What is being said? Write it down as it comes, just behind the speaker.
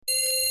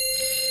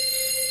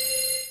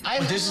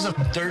But this is a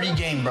dirty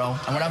game, bro.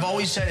 And what I've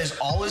always said is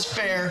all is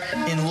fair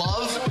in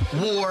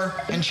love, war,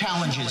 and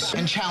challenges,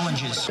 and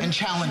challenges, and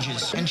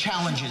challenges, and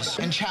challenges,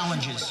 and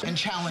challenges, and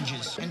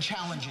challenges, and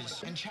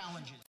challenges, and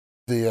challenges.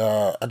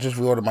 I just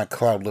reordered my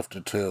cloud lifter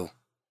too,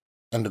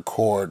 and the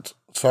cords.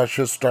 So I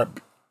should start.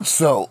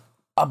 So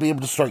I'll be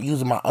able to start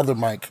using my other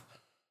mic,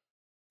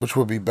 which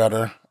would be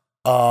better.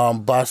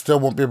 But I still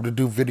won't be able to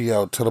do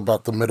video till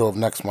about the middle of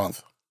next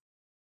month.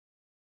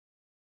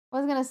 I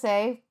was gonna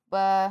say,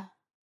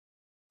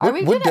 are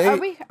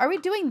we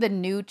doing the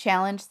new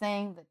challenge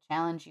thing, the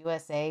Challenge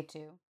USA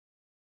too?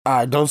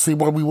 I don't see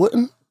why we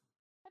wouldn't.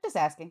 I'm just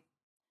asking.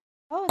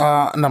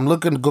 And I'm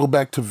looking to go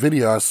back to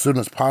video as soon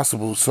as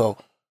possible, so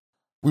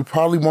we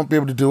probably won't be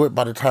able to do it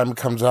by the time it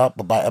comes out,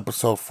 but by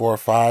episode 4 or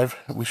 5,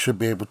 we should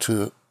be able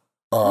to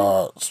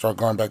start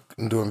going back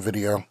and doing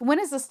video. When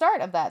is the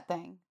start of that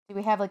thing? Do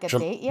we have like a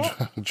date yet?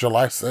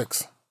 July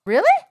 6th.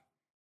 Really?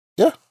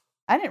 Yeah.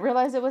 I didn't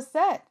realize it was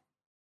set.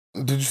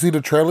 Did you see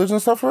the trailers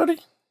and stuff already?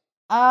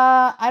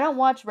 I don't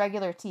watch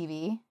regular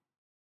TV.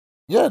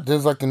 Yeah,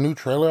 there's like a new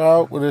trailer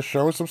out where they're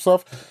showing some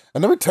stuff.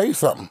 And let me tell you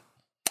something.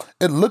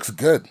 It looks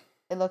good.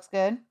 It looks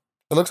good?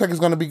 It looks like it's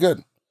going to be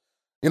good.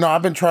 You know,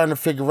 I've been trying to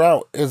figure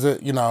out, is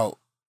it,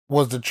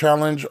 was the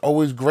challenge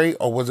always great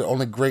or was it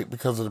only great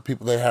because of the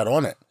people they had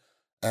on it?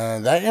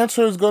 And that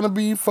answer is going to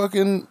be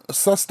fucking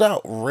sussed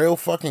out real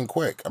fucking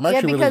quick. I'm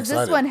actually really excited.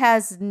 Yeah, because this one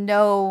has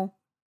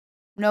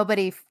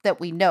nobody that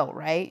we know,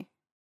 right?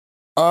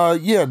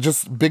 Yeah,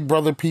 just Big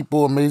Brother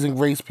people, Amazing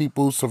Race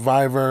people,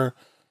 Survivor,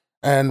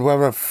 and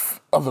whatever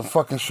other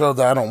fucking show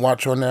that I don't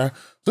watch on there.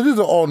 So these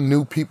are all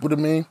new people to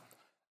me.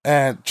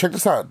 And check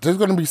this out. There's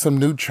going to be some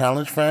new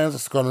challenge fans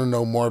that's going to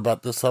know more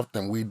about this stuff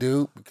than we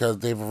do because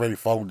they've already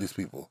followed these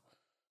people.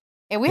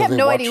 And we have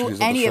no idea who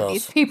any of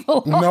these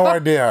people are. No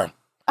idea.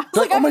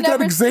 Like, oh my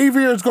God,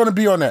 Xavier is going to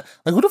be on that.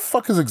 Like, who the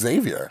fuck is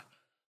Xavier?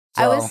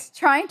 So, I was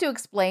trying to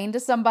explain to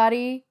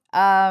somebody,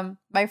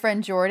 my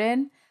friend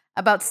Jordan,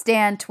 about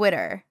Stan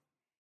Twitter.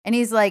 And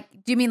he's like,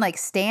 do you mean like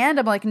Stand?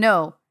 I'm like,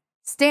 no,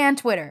 Stan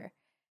Twitter,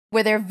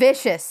 where they're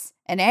vicious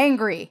and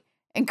angry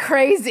and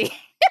crazy.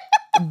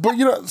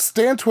 But,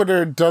 Stan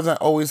Twitter doesn't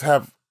always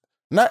have,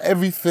 not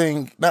every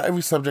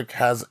subject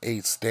has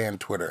a Stan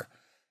Twitter.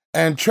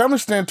 And Challenge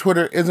Stan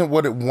Twitter isn't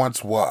what it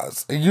once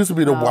was. It used to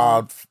be the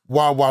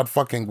wild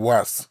fucking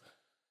West.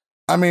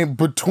 I mean,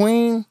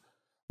 between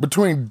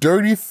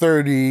Dirty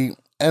 30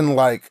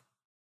 and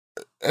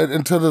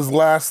until this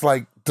last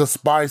the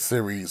Spy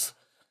series,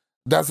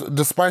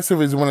 the Spy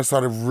series is when it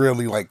started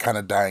really kind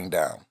of dying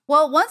down.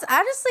 Well,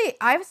 honestly,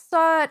 I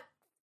saw it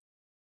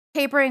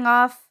tapering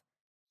off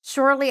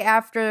shortly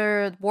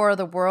after War of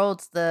the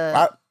Worlds.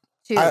 I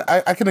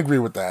can agree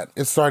with that.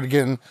 It started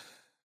getting,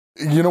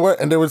 you know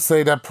what? And they would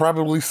say that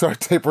probably started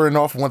tapering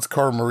off once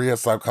Cara Maria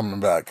started coming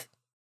back.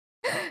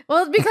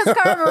 Well, it's because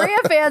Cara Maria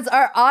fans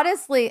are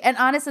honestly,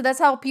 that's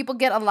how people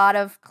get a lot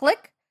of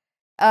clicks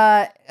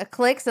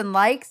and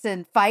likes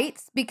and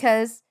fights,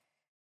 because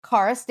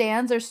Cara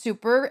stans are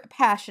super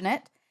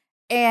passionate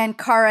and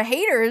Cara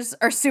haters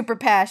are super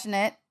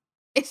passionate.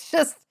 It's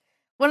just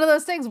one of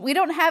those things. We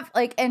don't have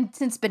and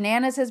since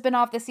Bananas has been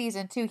off the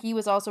season too, he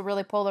was also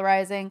really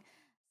polarizing.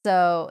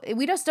 So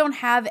we just don't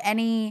have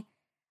any,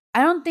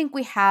 I don't think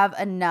we have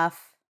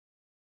enough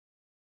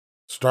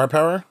star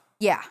power.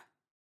 Yeah.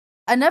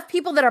 Enough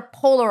people that are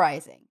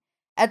polarizing.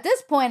 At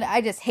this point,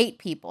 I just hate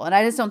people, and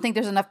I just don't think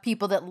there's enough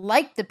people that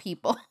like the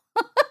people.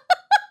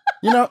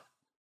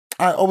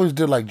 I always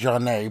did like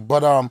John A,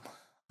 but I'm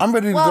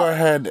ready to go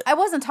ahead. I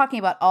wasn't talking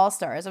about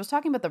All-Stars. I was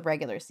talking about the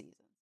regular season.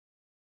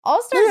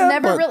 All-Stars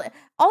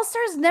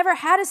never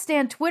had a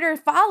Stan Twitter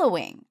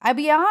following. I'll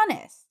be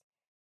honest.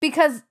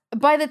 Because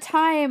by the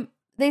time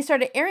they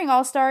started airing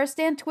All-Stars,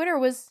 Stan Twitter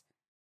was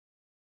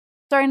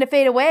starting to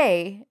fade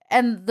away,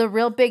 and the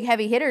real big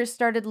heavy hitters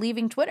started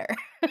leaving Twitter.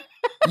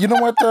 You know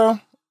what, though?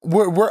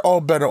 We're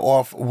all better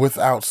off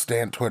without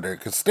Stan Twitter,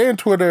 because Stan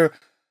Twitter,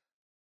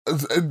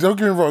 don't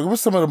get me wrong, it was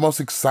some of the most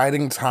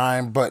exciting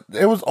time, but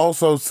it was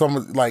also some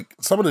of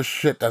the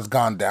shit that's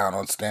gone down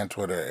on Stan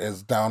Twitter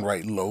is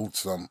downright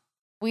loathsome.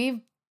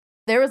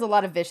 There was a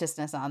lot of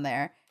viciousness on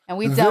there, and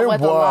we dealt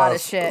with a lot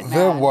of shit, man.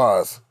 There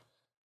was.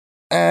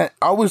 And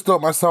I always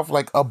thought myself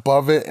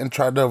above it and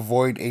tried to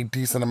avoid a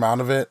decent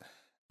amount of it,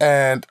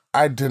 and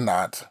I did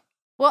not.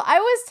 Well, I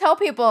always tell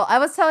people, I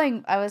was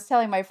telling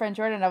my friend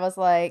Jordan, I was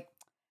like,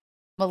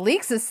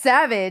 Malik's a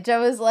savage. I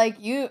was like,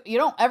 you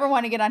don't ever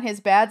want to get on his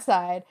bad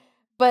side.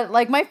 But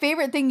my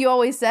favorite thing you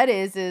always said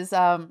is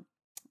don't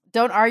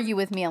argue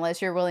with me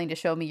unless you're willing to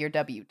show me your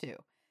W-2.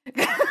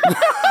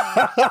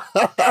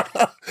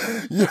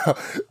 Yeah.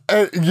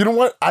 And you know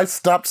what? I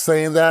stopped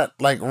saying that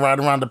right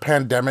around the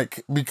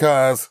pandemic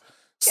because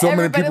so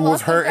many people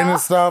was hurting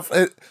and stuff.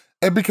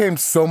 It became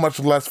so much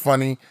less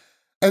funny.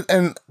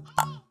 And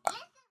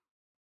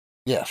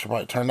yeah, I should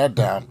probably turn that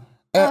down.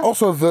 And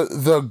also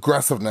the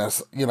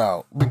aggressiveness,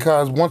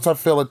 because once I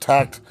feel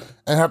attacked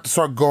and have to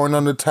start going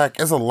on the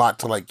attack, it's a lot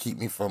to keep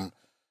me from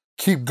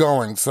keep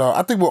going. So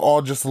I think we're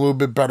all just a little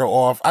bit better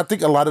off. I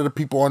think a lot of the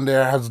people on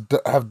there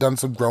have done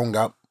some growing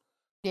up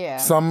Yeah.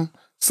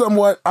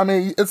 Somewhat. I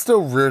mean, it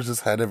still rears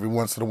its head every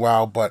once in a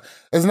while, but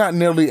it's not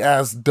nearly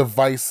as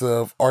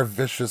divisive or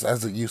vicious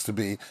as it used to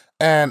be.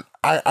 And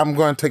I'm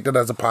going to take that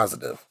as a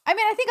positive. I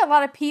mean, I think a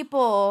lot of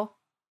people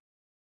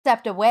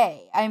stepped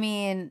away. I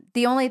mean,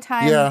 the only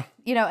time,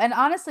 and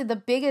honestly, the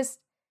biggest,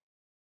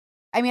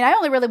 I mean, I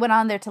only really went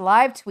on there to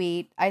live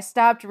tweet. I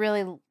stopped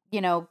really,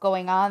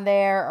 going on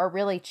there or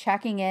really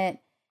checking it.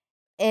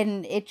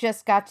 And it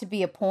just got to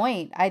be a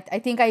point. I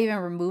think I even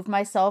removed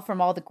myself from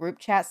all the group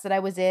chats that I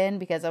was in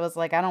because I was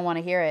like, I don't want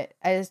to hear it.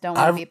 I just don't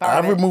want to be part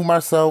of it. I removed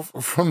myself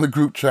from the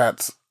group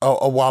chats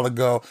a while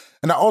ago.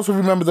 And I also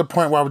remember the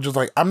point where I was just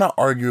like, I'm not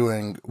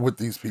arguing with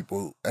these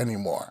people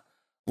anymore.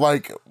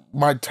 Like,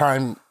 my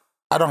time,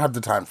 I don't have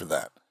the time for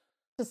that.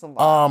 Just a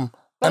lot.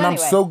 And anyway. I'm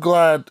so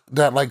glad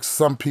that, like,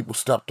 some people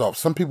stepped off.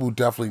 Some people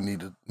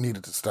definitely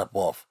needed to step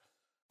off.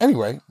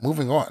 Anyway,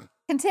 moving on.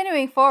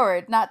 Continuing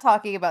forward, not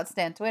talking about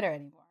Stan Twitter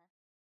anymore.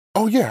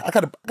 Oh yeah, I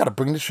gotta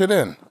bring this shit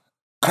in.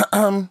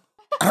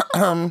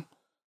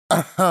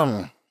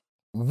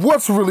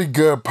 What's really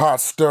good,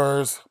 pot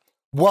stirrers?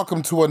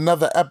 Welcome to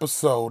another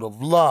episode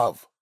of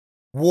Love,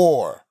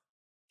 War,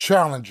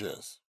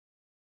 Challenges.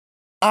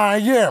 I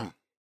am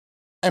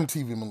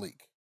MTV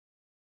Malik.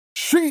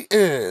 She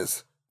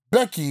is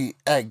Becky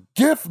at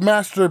Gift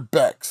Master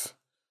Bex.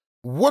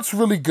 What's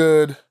really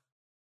good?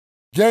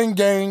 Gang,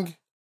 gang.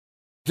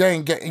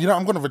 Gang, gang.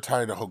 I'm going to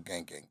retire the whole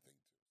gang, gang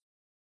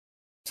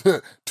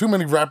thing. Too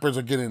many rappers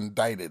are getting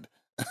indicted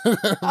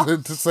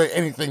to say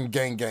anything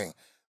gang, gang.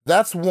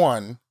 That's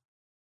one.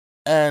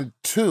 And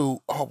two,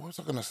 what was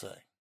I going to say?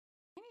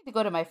 I need to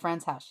go to my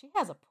friend's house. She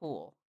has a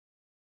pool.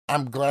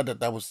 I'm glad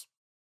that was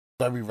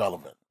very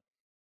relevant.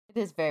 It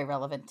is very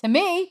relevant to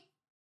me.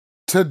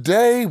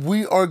 Today,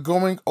 we are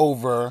going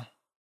over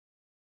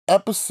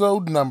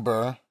episode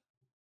number...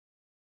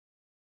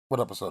 What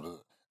episode is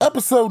it?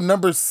 Episode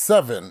number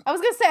 7. I was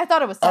going to say, I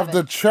thought it was 7. Of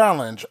the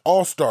Challenge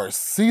All-Stars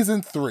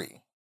Season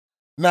 3.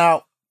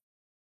 Now,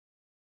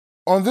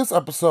 on this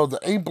episode, the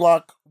A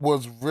block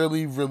was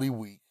really, really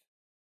weak.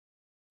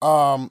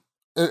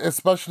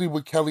 Especially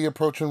with Kelly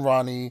approaching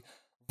Ronnie,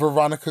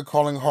 Veronica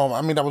calling home.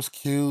 I mean, that was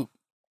cute.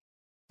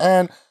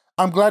 And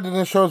I'm glad they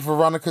didn't show us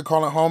Veronica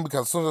calling home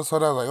because as soon as I saw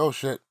that, I was like, oh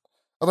shit.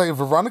 I was like, is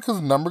Veronica's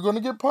number going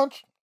to get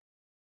punched?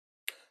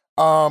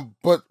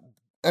 But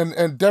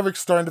Derek's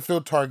starting to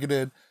feel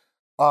targeted.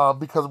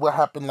 Because of what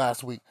happened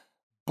last week.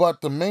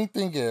 But the main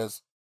thing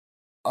is,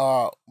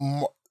 what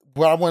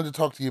I wanted to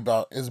talk to you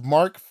about is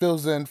Mark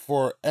fills in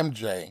for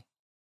MJ.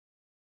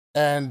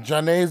 And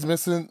Janae is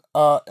missing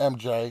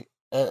MJ.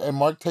 And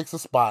Mark takes a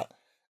spot.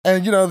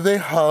 And, they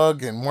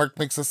hug and Mark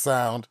makes a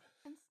sound.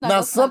 Now,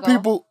 some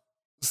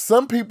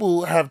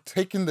people have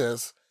taken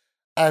this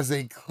as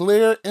a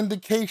clear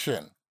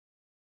indication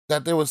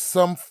that there was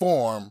some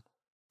form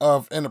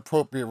of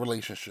inappropriate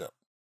relationship.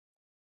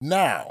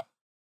 Now,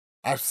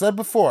 I've said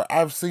before,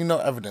 I've seen no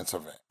evidence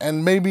of it.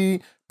 And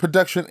maybe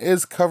production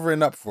is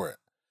covering up for it.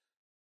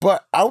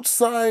 But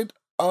outside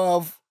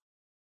of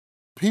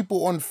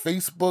people on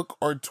Facebook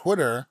or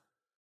Twitter,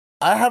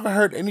 I haven't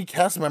heard any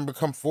cast member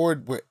come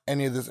forward with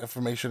any of this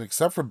information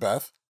except for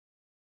Beth.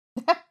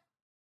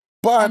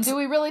 But and do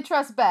we really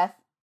trust Beth?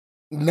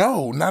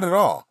 No, not at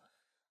all.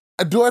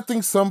 Do I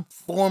think some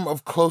form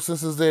of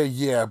closeness is there?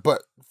 Yeah.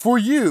 But for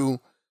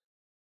you,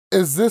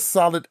 is this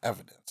solid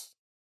evidence?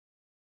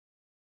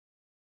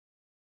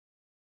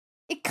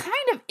 It kind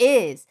of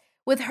is.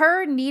 With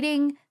her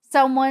needing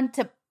someone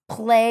to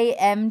play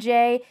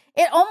MJ,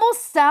 it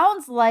almost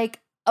sounds like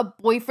a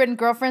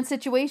boyfriend-girlfriend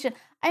situation.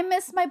 I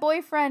miss my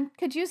boyfriend.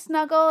 Could you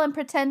snuggle and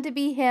pretend to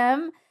be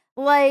him?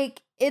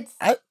 Like, it's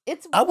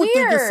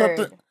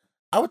weird.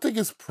 I would think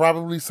it's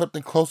probably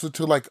something closer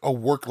to like a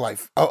work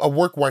wife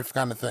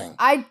kind of thing.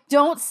 I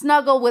don't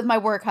snuggle with my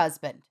work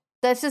husband.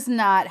 That's just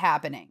not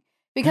happening.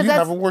 Because Do you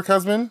have a work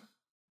husband?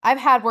 I've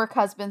had work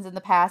husbands in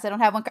the past. I don't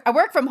have one. I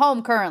work from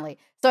home currently,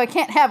 so I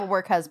can't have a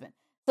work husband.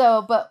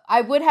 So, but I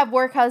would have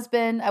work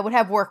husband. I would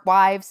have work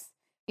wives,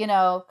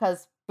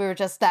 because we were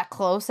just that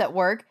close at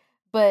work.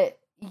 But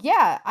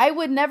yeah, I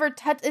would never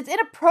touch. It's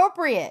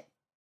inappropriate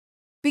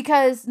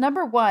because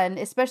number one,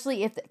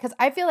 especially because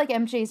I feel like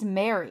MJ's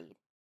married.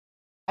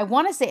 I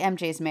want to say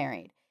MJ's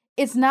married.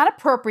 It's not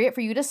appropriate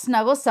for you to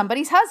snuggle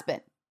somebody's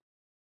husband.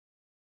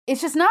 It's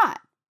just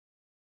not.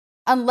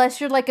 Unless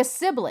you're like a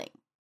sibling.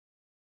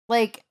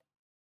 Like,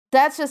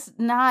 that's just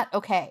not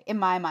okay in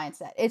my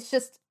mindset. It's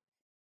just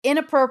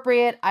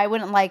inappropriate. I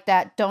wouldn't like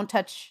that. Don't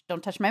touch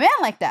my man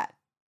like that.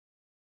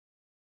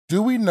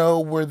 Do we know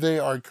where they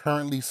are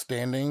currently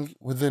standing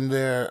within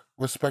their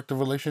respective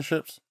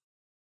relationships?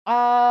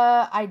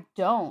 I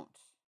don't.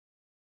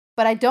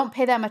 But I don't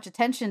pay that much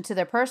attention to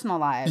their personal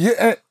lives.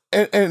 Yeah,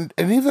 and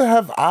neither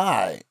have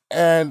I.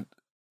 And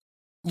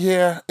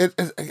yeah,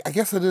 I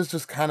guess it is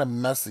just kind of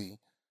messy.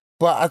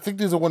 But I think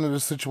these are one of the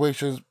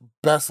situations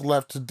best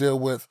left to deal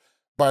with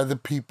by the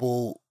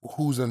people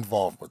who's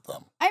involved with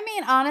them. I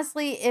mean,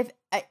 honestly, if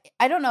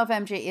I don't know if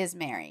MJ is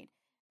married,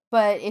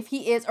 but if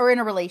he is, or in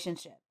a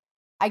relationship,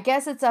 I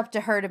guess it's up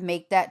to her to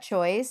make that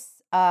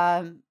choice.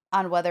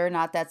 on whether or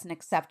not that's an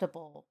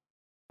acceptable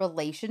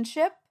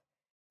relationship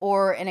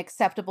or an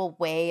acceptable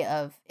way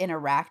of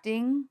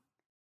interacting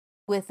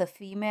with a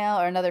female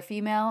or another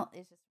female.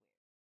 Is just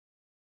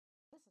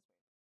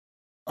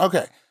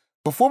okay.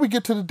 Before we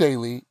get to the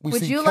daily,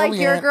 would you like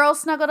your girl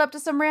snuggled up to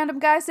some random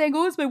guy saying,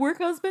 "Oh, it's my work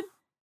husband"?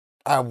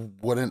 I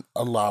wouldn't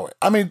allow it.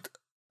 I mean,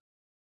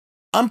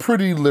 I'm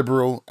pretty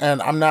liberal,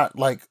 and I'm not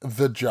like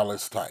the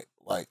jealous type.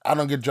 Like, I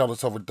don't get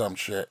jealous over dumb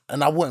shit,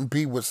 and I wouldn't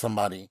be with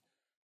somebody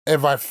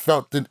if I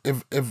felt that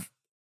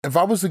if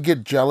I was to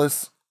get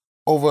jealous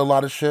over a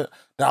lot of shit,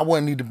 then I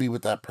wouldn't need to be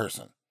with that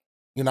person.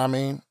 You know what I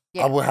mean?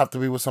 Yeah. I would have to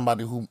be with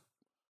somebody who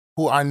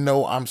I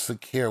know I'm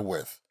secure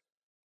with.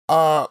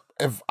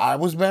 If I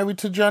was married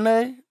to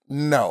Janae,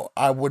 no,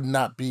 I would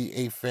not be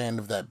a fan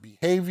of that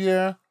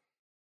behavior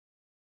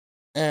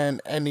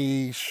in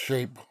any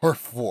shape or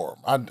form.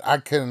 I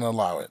couldn't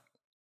allow it.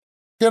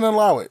 Couldn't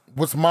allow it.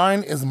 What's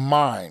mine is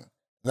mine.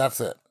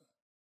 That's it.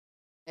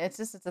 It's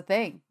a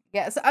thing.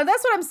 Yeah, so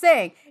that's what I'm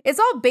saying. It's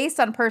all based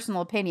on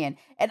personal opinion.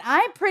 And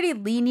I'm pretty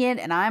lenient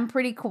and I'm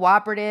pretty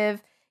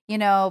cooperative,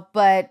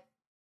 but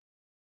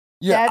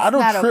yeah, that's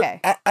not trip,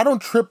 okay. I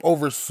don't trip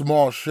over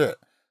small shit.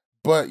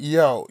 But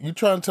yo, you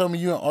trying to tell me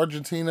you in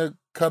Argentina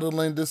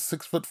cuddling this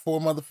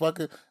 6'4"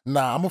 motherfucker?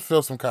 Nah, I'm gonna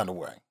feel some kind of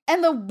way.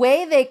 And the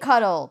way they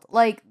cuddled,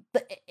 like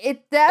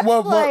that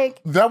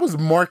was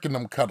marking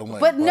them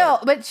cuddling.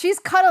 But she's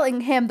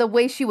cuddling him the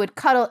way she would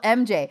cuddle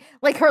MJ.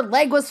 Like her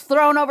leg was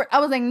thrown over. I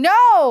was like,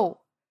 no.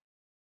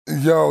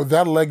 Yo,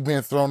 that leg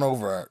being thrown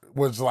over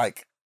was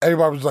like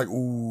everybody was like,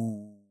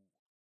 ooh.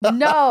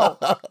 No,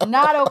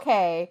 not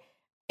okay.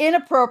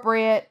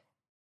 Inappropriate.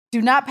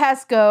 Do not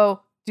pass go.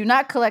 Do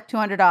not collect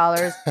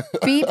 $200.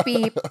 Beep,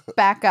 beep,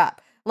 back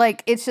up.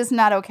 Like, it's just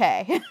not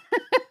okay.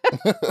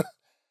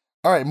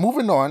 All right,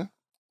 moving on.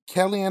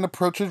 Kellyanne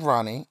approaches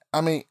Ronnie.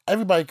 I mean,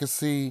 everybody can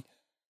see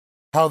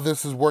how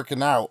this is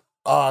working out.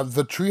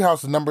 The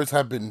Treehouse numbers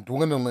have been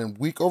dwindling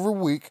week over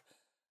week,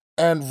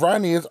 and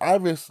Ronnie is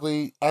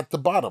obviously at the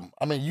bottom.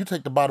 I mean, you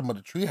take the bottom of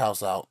the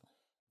Treehouse out,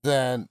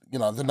 then,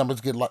 the numbers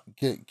get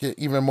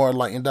even more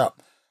lightened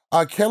up.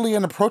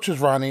 Kellyanne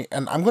approaches Ronnie,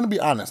 and I'm going to be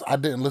honest, I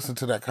didn't listen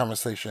to that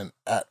conversation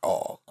at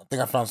all. I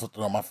think I found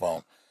something on my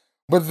phone.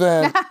 But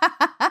then,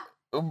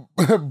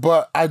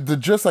 the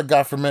gist I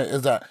got from it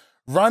is that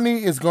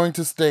Ronnie is going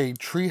to stay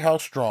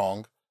Treehouse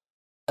strong,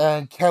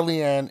 and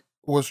Kellyanne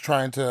was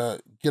trying to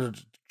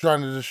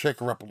just shake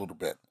her up a little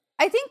bit.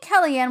 I think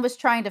Kellyanne was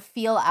trying to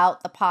feel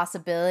out the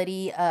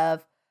possibility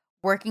of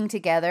working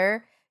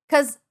together,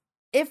 because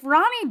if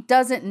Ronnie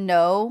doesn't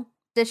know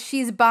that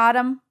she's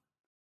bottom,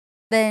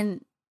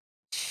 then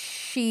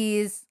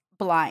she's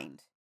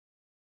blind,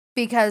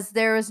 because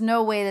there is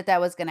no way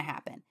that was going to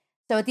happen.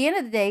 So at the end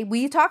of the day,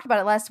 we talked about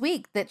it last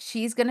week that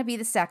she's going to be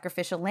the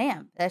sacrificial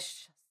lamb.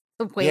 That's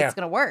the way it's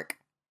going to work.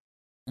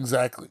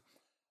 Exactly.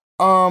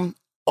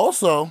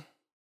 Also,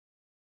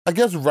 I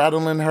guess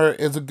rattling her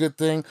is a good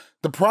thing.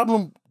 The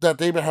problem that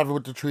they've been having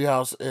with the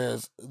Treehouse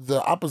is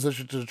the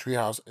opposition to the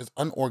Treehouse is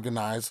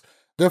unorganized.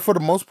 They're, for the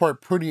most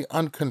part, pretty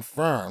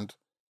unconfirmed.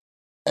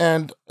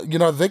 And,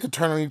 they could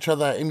turn on each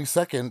other at any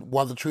second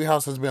while the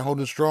Treehouse has been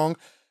holding strong.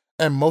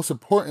 And most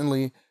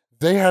importantly,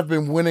 they have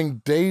been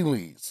winning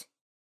dailies.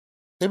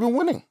 They've been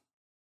winning.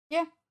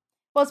 Yeah.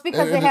 Well, it's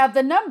because they have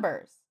the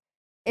numbers.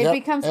 It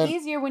becomes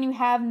easier when you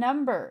have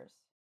numbers.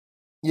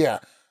 Yeah.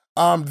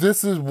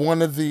 This is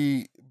one of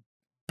the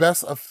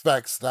best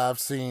effects that I've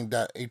seen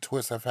that a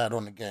twist have had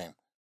on the game.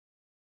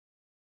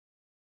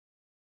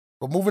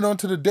 But moving on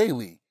to the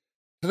daily.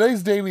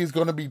 Today's daily is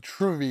going to be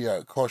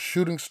trivia called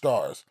Shooting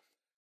Stars.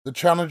 The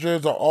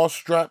challengers are all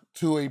strapped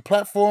to a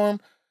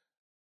platform.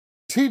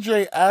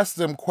 TJ asked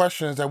them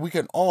questions that we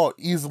can all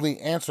easily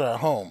answer at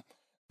home.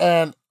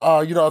 And,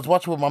 I was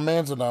watching with my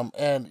mans and them,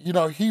 and,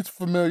 he's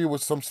familiar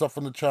with some stuff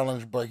from the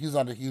challenge, but he's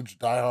not a huge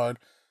diehard.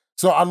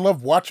 So I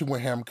love watching with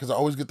him because I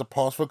always get to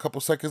pause for a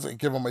couple seconds and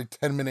give him a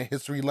 10-minute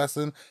history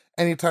lesson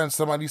anytime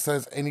somebody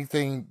says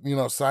anything,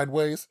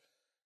 sideways.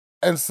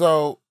 And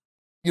so,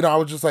 I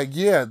was just like,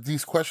 yeah,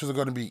 these questions are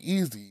going to be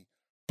easy.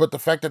 But the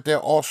fact that they're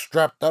all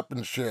strapped up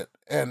and shit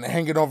and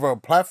hanging over a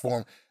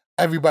platform,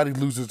 everybody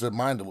loses their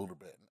mind a little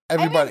bit.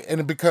 And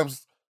it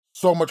becomes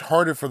so much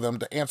harder for them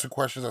to answer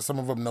questions that some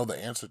of them know the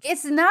answer to.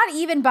 It's not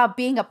even about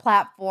being a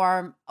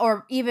platform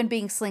or even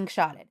being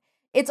slingshotted.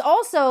 It's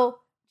also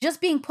just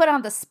being put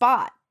on the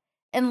spot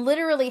and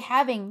literally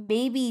having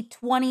maybe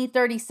 20,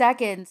 30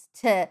 seconds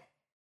to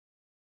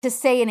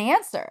say an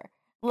answer.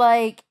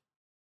 Like,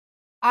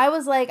 I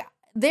was like,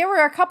 there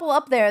were a couple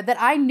up there that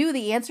I knew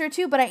the answer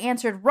to, but I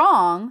answered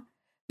wrong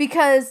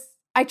because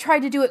I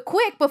tried to do it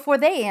quick before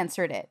they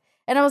answered it.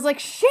 And I was like,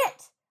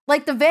 shit.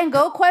 Like the Van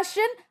Gogh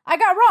question, I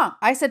got wrong.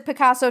 I said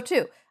Picasso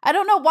too. I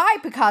don't know why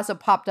Picasso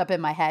popped up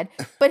in my head,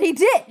 but he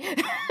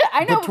did.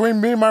 I know.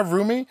 Between me and my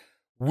roomie,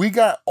 we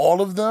got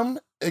all of them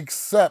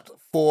except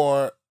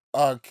for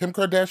Kim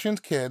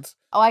Kardashian's kids.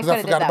 Oh, I could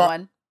have did that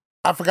one.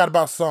 I forgot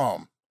about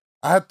Psalm.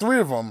 I had 3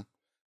 of them,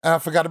 and I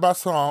forgot about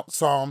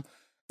Psalm.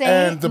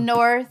 And the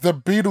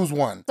Beatles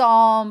one.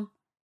 Psalm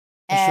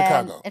in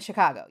Chicago. In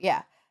Chicago,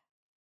 yeah.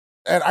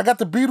 And I got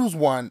the Beatles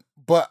one,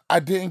 but I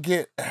didn't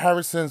get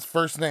Harrison's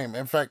first name.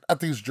 In fact, I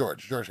think it's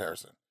George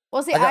Harrison.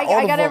 Well, see,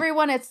 I got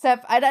everyone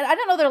except, I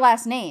don't know their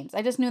last names.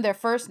 I just knew their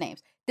first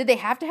names. Did they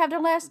have to have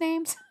their last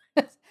names?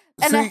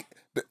 See,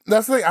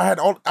 that's the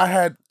thing. I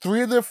had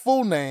 3 of their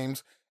full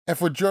names, and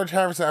for George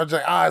Harrison, I was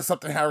like, it's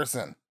something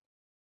Harrison.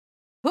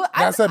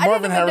 I said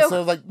Marvin Harrison. I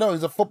was like, no,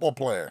 he's a football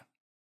player.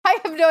 I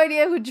have no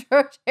idea who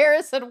George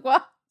Harrison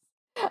was.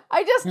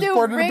 I just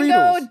knew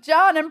Ringo,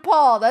 John, and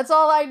Paul. That's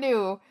all I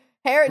knew.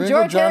 Ringo,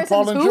 George John,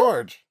 Paul, and who?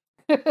 George.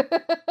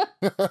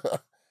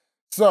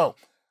 So,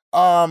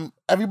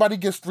 everybody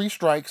gets 3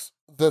 strikes.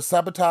 The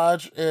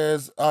sabotage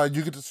is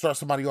you get to start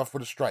somebody off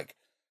with a strike.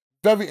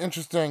 Very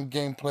interesting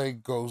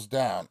gameplay goes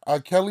down.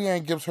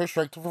 Kellyanne gives her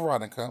strike to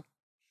Veronica.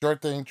 Sure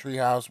thing,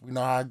 Treehouse. We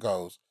know how it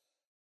goes.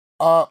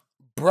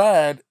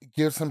 Brad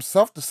gives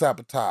himself the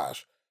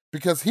sabotage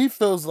because he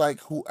feels like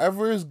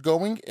whoever is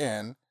going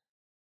in,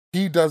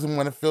 he doesn't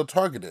want to feel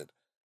targeted.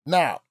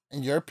 Now,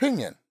 in your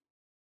opinion,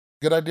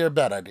 good idea or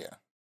bad idea?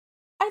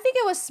 I think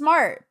it was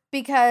smart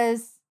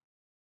because,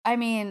 I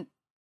mean,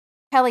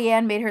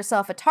 Kellyanne made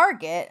herself a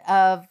target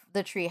of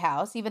the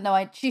treehouse, even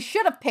though she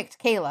should have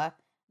picked Kayla,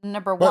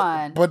 number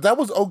one. But that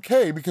was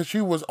okay because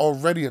she was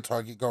already a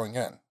target going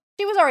in.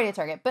 She was already a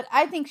target, but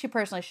I think she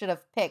personally should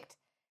have picked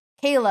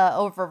Kayla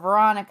over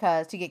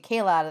Veronica to get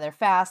Kayla out of there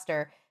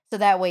faster, so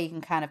that way you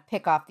can kind of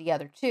pick off the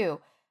other 2.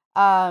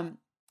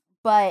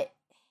 But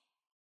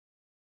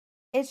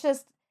it's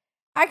just,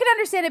 I can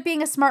understand it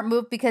being a smart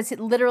move because it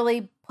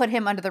literally put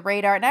him under the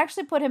radar and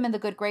actually put him in the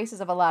good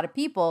graces of a lot of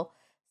people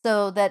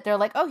so that they're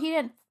like, oh, he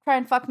didn't try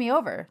and fuck me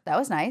over. That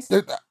was nice.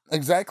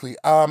 Exactly.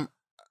 Kellyanne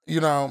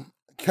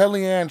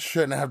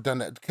shouldn't have done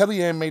that.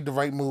 Kellyanne made the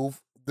right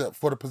move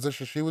for the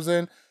position she was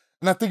in.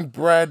 And I think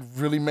Brad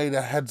really made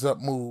a heads up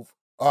move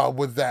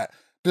with that.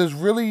 There's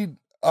really,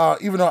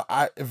 even though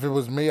if it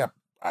was me,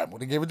 I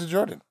would have gave it to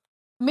Jordan.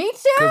 Me too.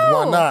 Because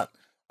why not?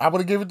 I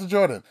would have gave it to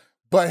Jordan.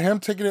 But him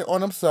taking it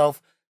on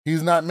himself,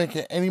 he's not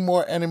making any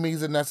more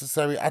enemies than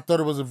necessary. I thought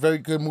it was a very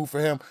good move for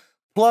him.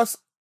 Plus,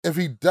 if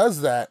he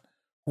does that,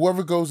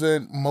 whoever goes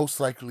in most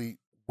likely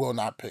will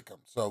not pick him.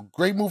 So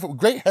great move,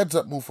 great heads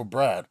up move for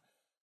Brad.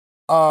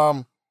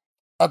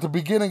 At the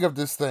beginning of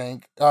this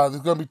thing, there's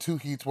going to be 2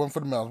 heats, one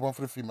for the males, one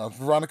for the females.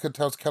 Veronica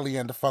tells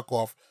Kellyanne to fuck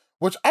off,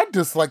 which I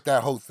dislike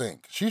that whole thing.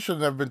 She should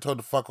have never been told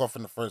to fuck off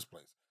in the first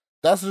place.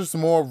 That's just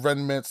more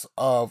remnants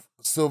of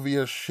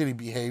Sylvia's shitty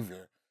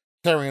behavior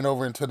carrying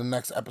over into the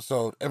next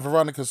episode, and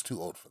Veronica's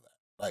too old for that.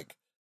 Like,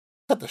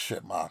 cut the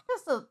shit, Ma.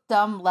 Just a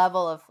dumb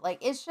level of,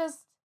 it's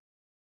just,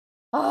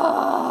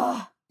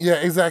 ugh. Yeah,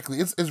 exactly.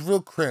 It's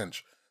real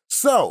cringe.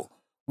 So,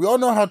 we all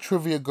know how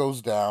trivia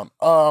goes down.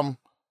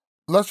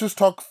 Let's just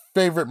talk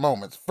favorite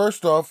moments.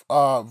 First off,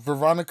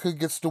 Veronica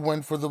gets the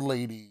win for the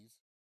ladies.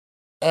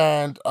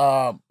 And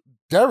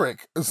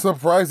Derek,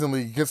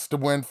 surprisingly, gets the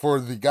win for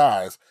the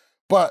guys.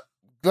 But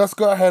let's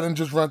go ahead and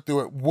just run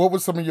through it. What were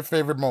some of your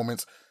favorite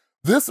moments?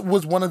 This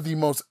was one of the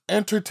most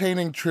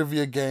entertaining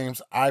trivia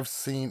games I've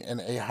seen in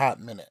a hot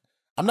minute.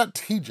 I'm not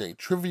TJ.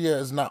 Trivia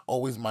is not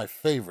always my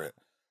favorite.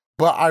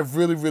 But I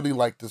really, really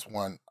like this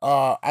one.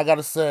 I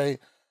gotta say,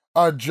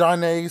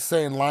 John A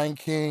saying Lion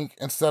King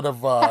instead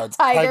of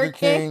Tiger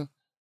King.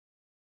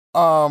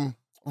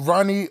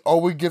 Ronnie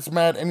always gets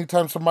mad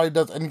anytime somebody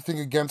does anything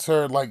against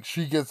her. Like,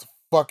 she gets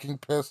fucking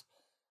pissed,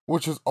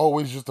 which is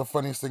always just the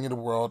funniest thing in the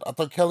world. I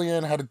thought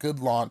Kellyanne had a good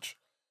launch.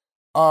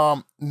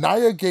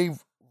 Nia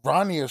gave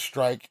Ronnie a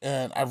strike,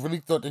 and I really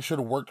thought they should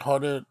have worked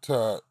harder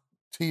to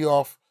tee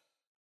off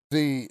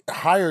the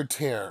higher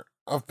tier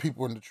of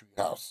people in the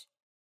treehouse.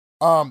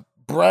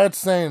 Brad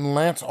saying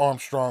Lance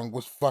Armstrong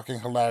was fucking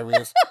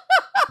hilarious.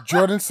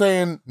 Jordan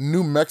saying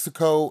New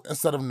Mexico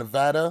instead of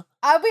Nevada.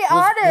 I'll be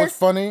honest. Was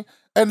funny.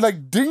 And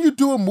didn't you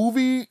do a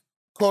movie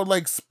called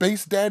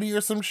Space Daddy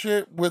or some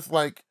shit with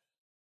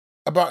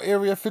about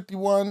Area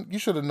 51? You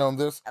should have known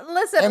this.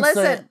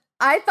 Listen.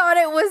 I thought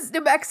it was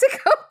New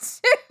Mexico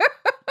too.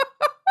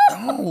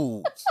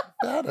 No, it's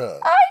Nevada.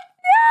 I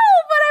know,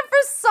 but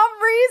for some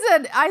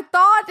reason I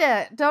thought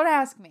it. Don't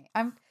ask me.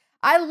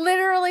 I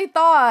literally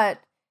thought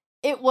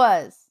it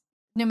was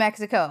New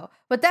Mexico,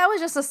 but that was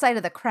just the site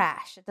of the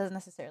crash. It doesn't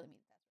necessarily mean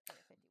that's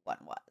what 51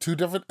 was. 2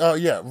 different.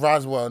 Yeah,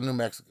 Roswell, New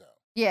Mexico.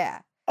 Yeah.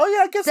 Oh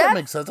yeah, I guess that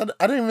makes sense. I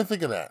didn't even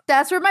think of that.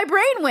 That's where my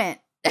brain went.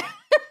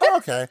 Oh,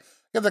 okay, I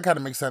guess that kind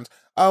of makes sense.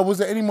 Was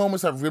there any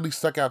moments that really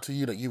stuck out to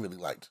you that you really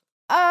liked?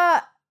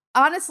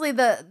 Honestly,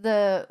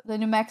 the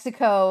New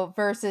Mexico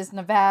versus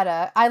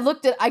Nevada. I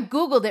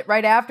Googled it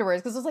right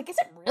afterwards because I was like, is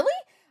it really?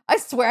 I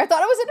swear I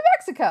thought it was in New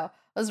Mexico.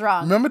 I was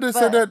wrong. Remember they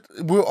said that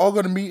we're all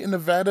going to meet in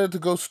Nevada to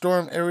go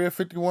storm Area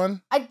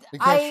 51? They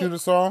can't shoot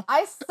us all?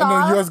 I saw. And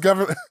the U.S.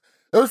 government,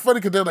 it was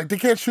funny because they're like, they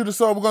can't shoot us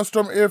all. We're going to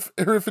storm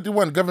Area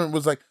 51. The government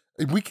was like,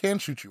 we can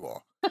shoot you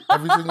all.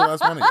 Every single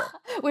last one of y'all.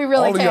 We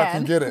really all can. All of y'all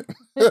can get it.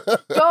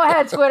 Go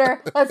ahead,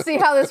 Twitter. Let's see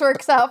how this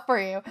works out for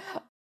you.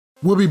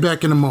 We'll be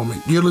back in a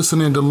moment. You're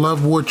listening to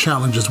Love War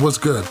Challenges. What's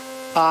good?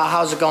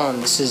 How's it going?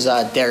 This is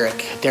Derek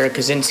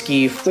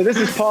Kaczynski. So this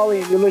is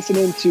Paulie, and you're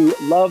listening to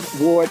Love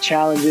War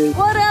Challenges.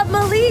 What up,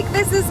 Malik?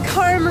 This is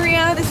Cara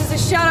Maria. This is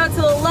a shout out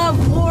to the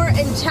Love War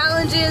and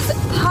Challenges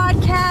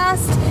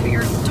podcast.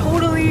 You're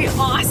totally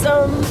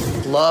awesome.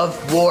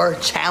 Love War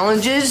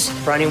Challenges.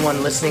 For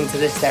anyone listening to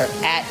this, they're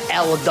at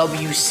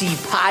LWC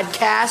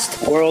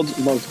Podcast. World's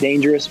most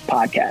dangerous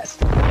podcast.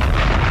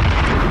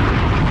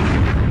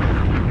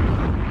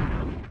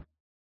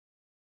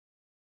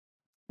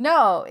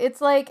 No,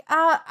 it's like,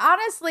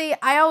 honestly,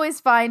 I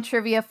always find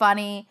trivia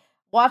funny.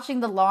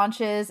 Watching the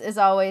launches is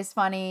always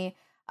funny.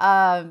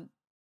 I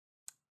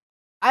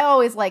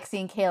always like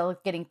seeing Kale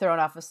getting thrown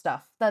off of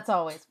stuff. That's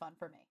always fun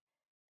for me.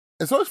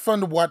 It's always fun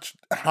to watch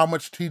how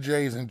much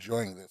TJ is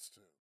enjoying this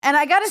too. And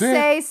I gotta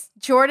say,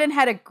 Jordan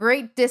had a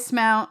great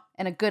dismount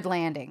and a good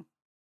landing.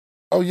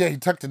 Oh yeah, he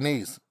tucked the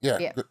knees.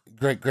 Yeah.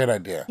 Great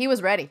idea. He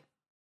was ready.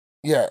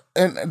 Yeah,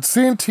 and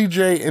seeing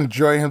TJ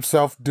enjoy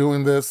himself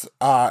doing this,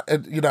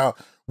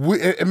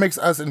 it makes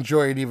us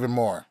enjoy it even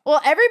more.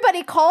 Well,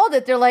 everybody called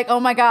it. They're like, "Oh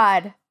my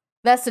god,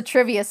 that's the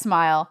trivia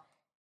smile.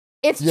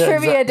 It's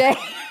trivia day."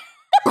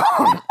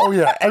 Oh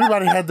yeah,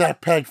 everybody had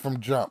that pegged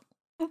from jump.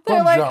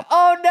 They're like, jump.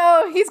 "Oh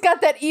no, he's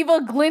got that evil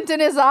glint in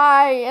his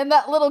eye and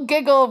that little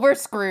giggle. We're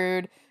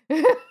screwed."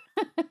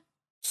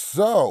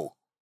 So,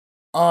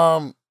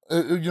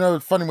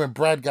 it's funny when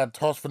Brad got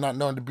tossed for not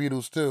knowing the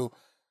Beatles too,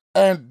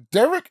 and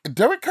Derek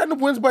kind of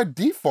wins by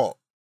default.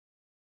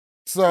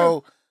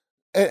 So.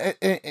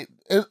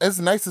 It's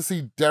nice to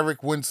see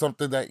Derek win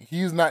something that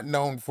he's not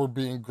known for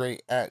being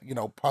great at,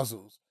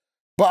 puzzles.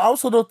 But I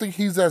also don't think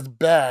he's as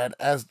bad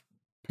as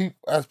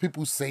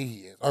people say he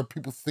is, or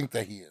people think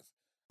that he is.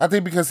 I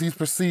think because he's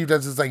perceived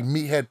as this like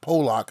meathead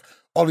Pollock,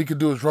 all he can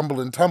do is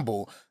rumble and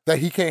tumble, that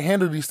he can't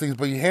handle these things.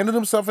 But he handled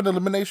himself in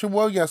elimination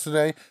well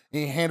yesterday,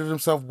 and he handled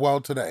himself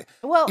well today.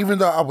 Well, even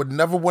though I would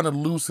never want to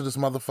lose to this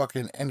motherfucker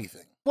in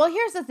anything. Well,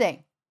 here's the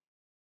thing.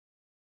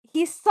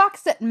 He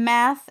sucks at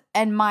math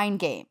and mind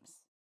games.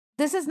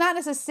 This is not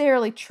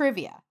necessarily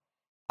trivia.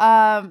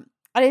 I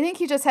think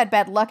he just had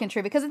bad luck in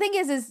trivia. Because the thing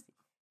is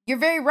you're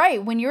very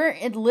right. When you're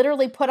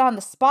literally put on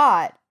the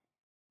spot,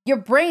 your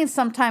brain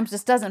sometimes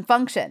just doesn't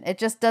function. It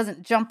just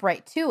doesn't jump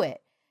right to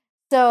it.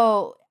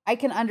 So I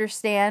can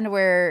understand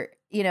where,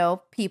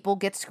 people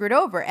get screwed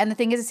over. And the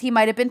thing is he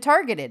might have been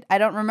targeted. I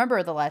don't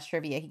remember the last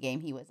trivia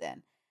game he was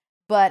in.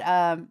 But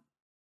I'm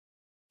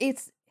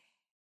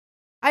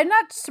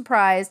not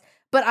surprised,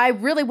 but I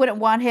really wouldn't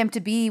want him to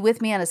be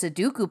with me on a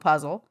Sudoku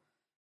puzzle.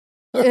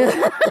 I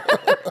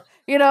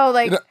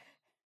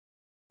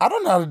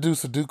don't know how to do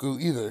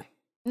Sudoku either.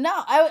 No,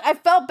 I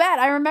felt bad.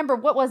 I remember,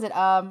 what was it?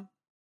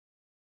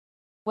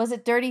 Was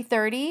it Dirty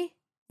 30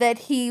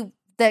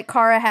 that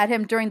Cara had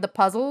him during the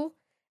puzzle,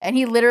 and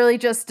he literally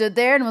just stood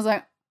there and was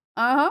like,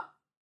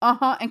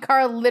 and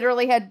Cara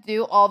literally had to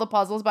do all the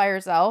puzzles by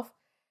herself,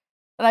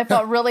 and I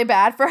felt really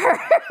bad for her.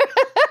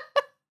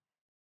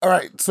 All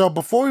right, so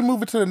before we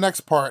move into the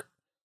next part,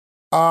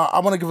 I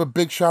want to give a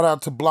big shout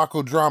out to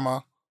Blocko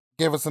Drama.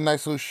 Gave us a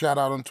nice little shout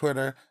out on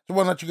Twitter. Just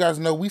want to let you guys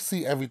know we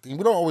see everything.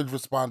 We don't always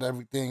respond to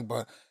everything,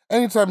 but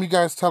anytime you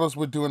guys tell us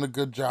we're doing a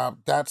good job,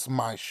 that's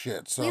my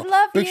shit. So we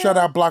love big you. Shout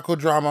out Blocko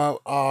Drama.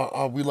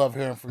 We love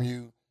hearing from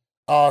you.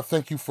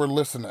 Thank you for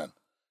listening.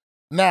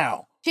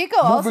 Now,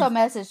 Chico also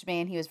messaged me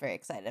and he was very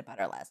excited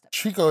about our last episode.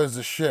 Chico is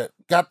the shit.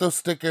 Got those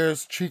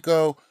stickers,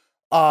 Chico.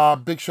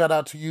 Big shout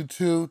out to you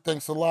too.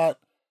 Thanks a lot.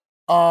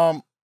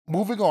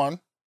 Moving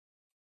on.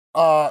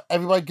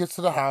 Everybody gets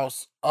to the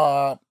house.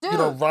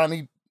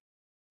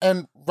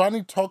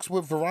 Ronnie talks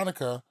with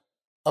Veronica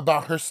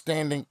about her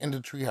standing in the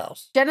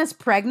treehouse. Jenna's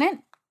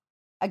pregnant?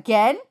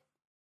 Again?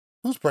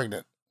 Who's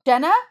pregnant?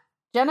 Jenna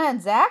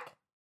and Zach?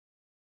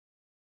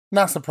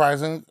 Not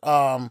surprising.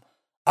 I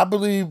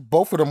believe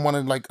both of them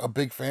wanted like a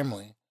big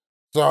family.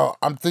 So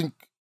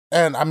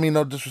and I mean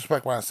no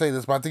disrespect when I say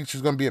this, but I think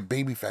she's going to be a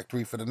baby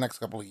factory for the next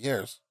couple of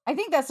years. I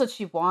think that's what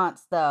she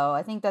wants, though.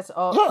 I think that's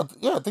all.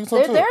 Yeah, I think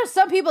so too. There are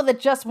some people that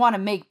just want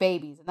to make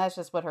babies, and that's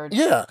just what her.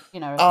 Yeah,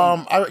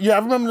 I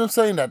remember them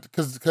saying that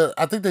because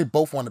I think they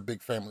both want a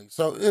big family.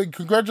 So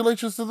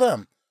congratulations to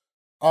them.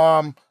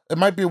 It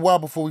might be a while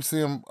before we see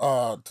him.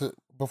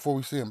 Before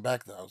we see him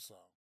back though. So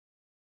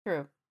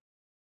true.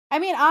 I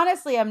mean,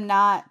 honestly, I'm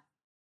not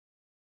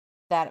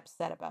that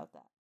upset about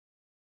that.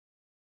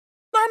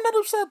 No, I'm not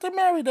upset. They're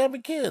married. They're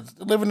having kids.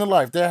 They're living their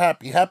life. They're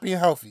happy and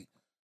healthy.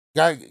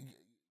 Got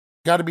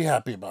to be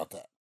happy about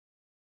that.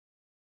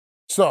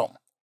 So,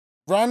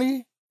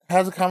 Ronnie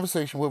has a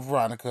conversation with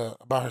Veronica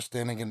about her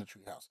standing in the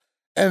treehouse.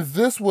 And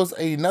this was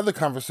another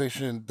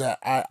conversation that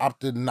I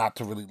opted not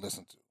to really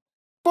listen to.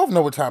 Both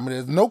know what time it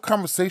is. No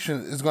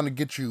conversation is going to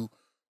get you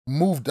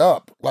moved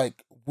up.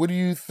 Like, what do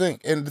you think?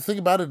 And the thing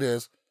about it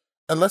is,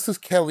 unless it's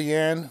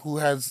Kellyanne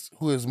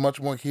who is much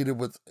more heated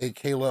with a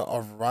Kayla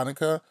or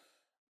Veronica,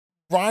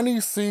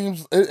 Ronnie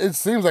seems like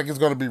it's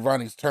going to be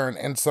Ronnie's turn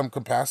in some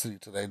capacity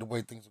today, the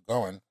way things are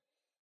going.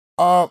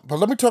 But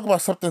let me talk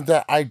about something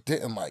that I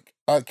didn't like.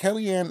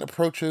 Kellyanne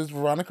approaches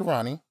Veronica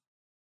Ronnie,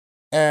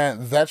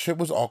 and that shit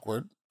was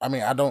awkward. I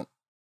mean,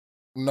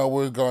 know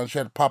where it's going. She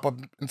had to pop up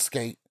and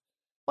skate.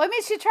 Well, I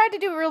mean, she tried to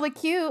do really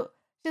cute.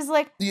 She's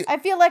like, I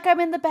feel like I'm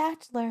in The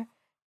Bachelor.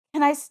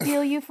 Can I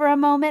steal you for a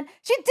moment?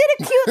 She did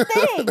a cute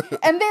thing.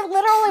 And they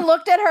literally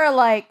looked at her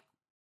like,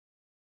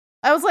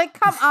 I was like,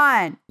 come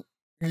on.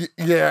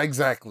 Yeah,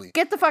 exactly.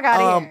 Get the fuck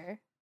out of here.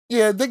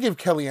 Yeah, they give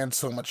Kellyanne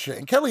so much shit.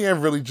 And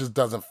Kellyanne really just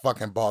doesn't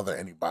fucking bother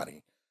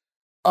anybody.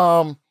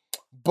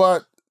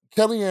 But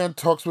Kellyanne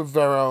talks with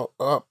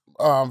Veronica.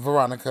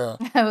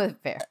 With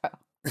Vero.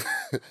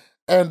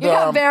 And you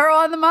got Vero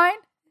on the mind?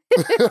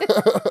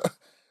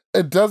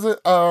 It doesn't,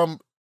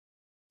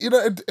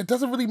 it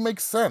doesn't really make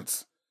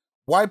sense.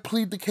 Why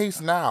plead the case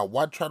now?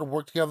 Why try to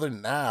work together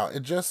now?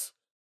 It just...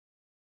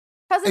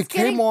 Because it's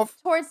getting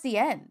towards the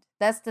end.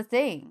 That's the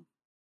thing.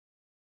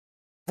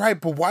 Right,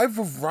 but why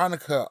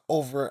Veronica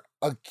over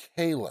a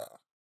Kayla?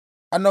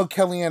 I know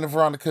Kellyanne and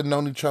Veronica have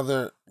known each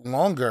other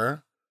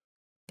longer,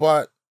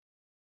 but,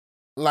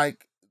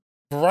 like,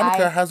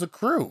 Veronica has a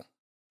crew.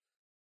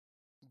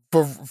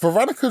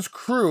 Veronica's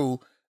crew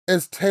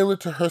is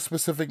tailored to her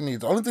specific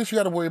needs. The only thing she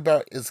got to worry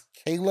about is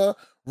Kayla.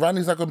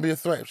 Ronnie's not going to be a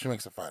threat if she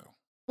makes a final.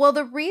 Well,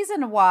 the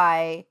reason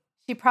why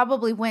she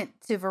probably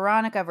went to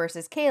Veronica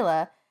versus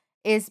Kayla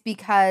is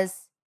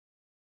because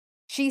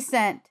she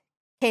sent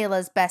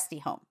Kayla's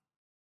bestie home.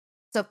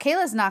 So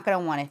Kayla's not going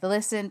to want to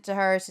listen to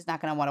her. She's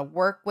not going to want to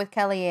work with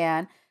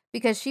Kellyanne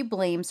because she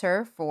blames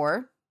her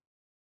for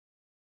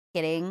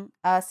getting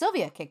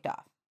Sylvia kicked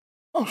off.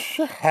 Oh,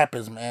 shit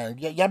happens, man.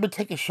 Y'all been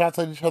taking shots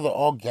at each other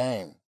all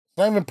game. It's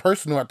not even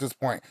personal at this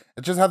point.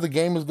 It's just how the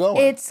game is going.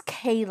 It's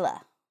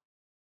Kayla.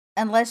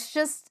 And let's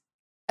just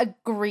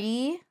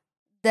agree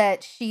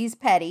that she's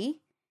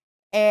petty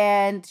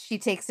and she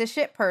takes this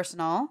shit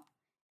personal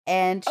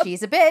and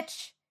she's a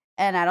bitch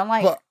and I don't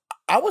like her.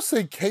 I would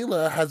say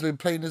Kayla has been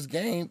playing this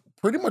game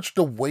pretty much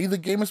the way the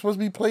game is supposed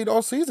to be played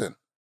all season.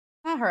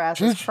 Not her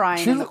ass is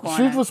crying in the corner.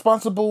 She's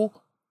responsible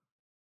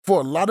for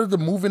a lot of the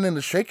moving and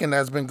the shaking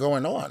that's been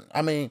going on.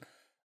 I mean,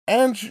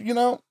 and,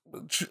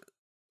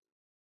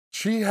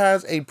 she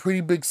has a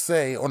pretty big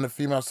say on the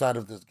female side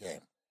of this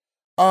game.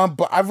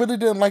 But I really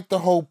didn't like the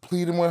whole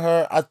pleading with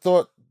her. I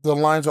thought the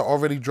lines are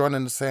already drawn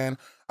in the sand.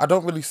 I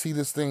don't really see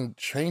this thing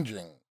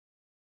changing.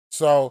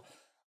 So,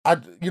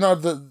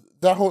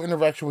 that whole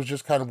interaction was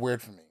just kind of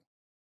weird for me.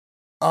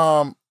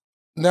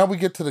 Now we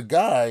get to the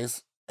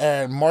guys,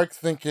 and Mark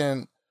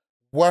thinking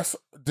Wes,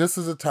 this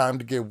is a time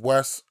to get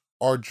Wes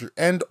or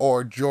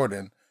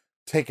Jordan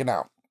taken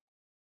out,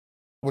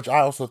 which I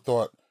also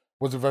thought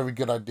was a very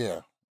good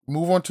idea.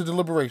 Move on to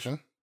deliberation.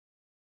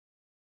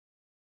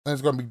 And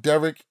it's going to be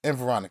Derek and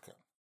Veronica.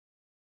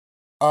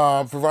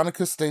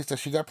 Veronica states that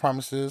she got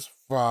promises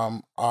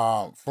from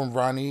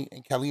Ronnie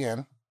and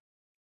Kellyanne,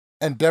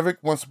 and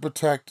Derek wants to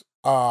protect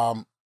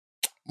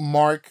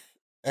Mark,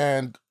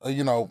 and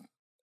he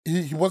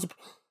wants to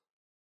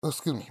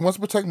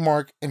protect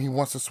Mark, and he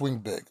wants to swing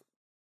big.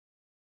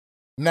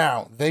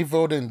 Now they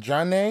vote in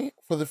Janae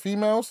for the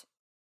females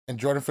and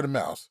Jordan for the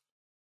males.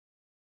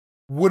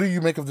 What do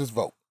you make of this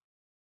vote?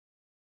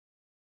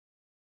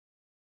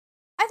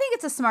 I think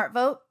it's a smart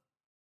vote.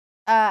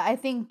 I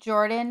think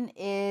Jordan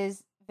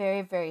is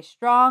very, very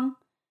strong.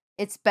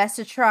 It's best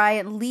to try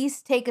at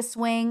least take a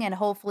swing and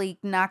hopefully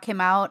knock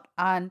him out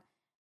on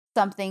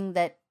something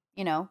that,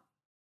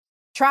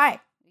 try.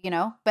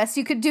 Best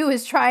you could do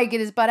is try and get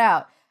his butt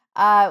out.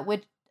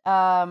 With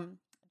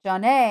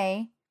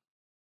Janae,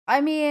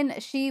 I mean,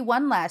 she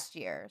won last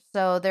year,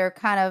 so they're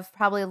kind of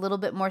probably a little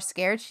bit more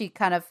scared. She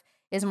kind of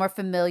is more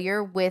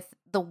familiar with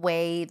the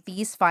way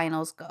these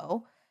finals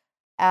go.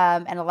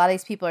 And a lot of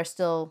these people are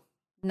still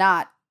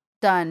not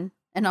done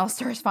an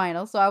All-Stars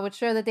final, so I would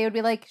sure that they would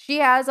be like, she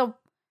has a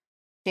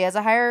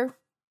higher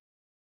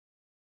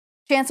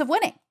chance of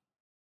winning.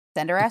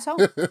 Send her ass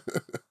home.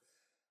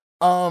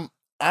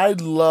 I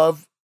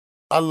love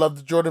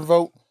the Jordan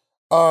vote.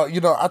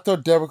 I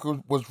thought Derek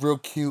was real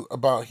cute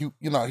about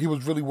he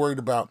was really worried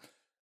about,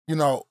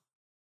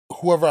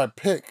 whoever I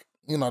pick,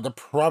 they're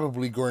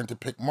probably going to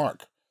pick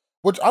Mark,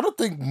 which I don't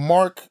think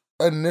Mark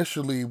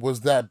initially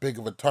was that big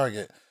of a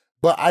target.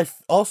 But I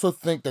also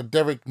think that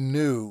Derek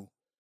knew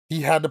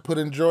he had to put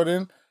in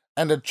Jordan,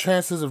 and the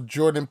chances of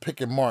Jordan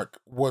picking Mark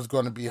was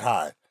going to be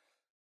high.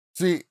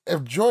 See,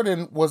 if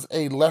Jordan was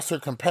a lesser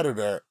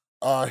competitor,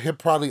 he'd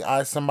probably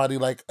eye somebody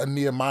like a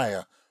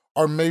Nehemiah,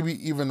 or maybe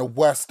even a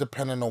West,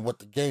 depending on what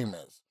the game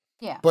is.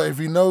 Yeah. But if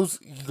he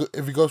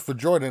goes for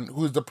Jordan,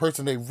 who's the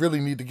person they really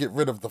need to get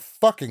rid of the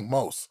fucking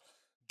most,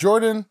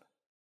 Jordan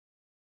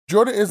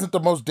isn't the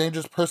most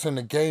dangerous person in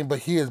the game, but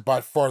he is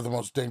by far the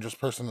most dangerous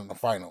person in the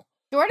final.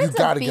 Jordan's you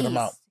gotta a beast. Get him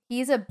out.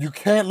 You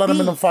can't let him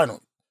in the final.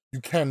 You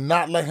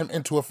cannot let him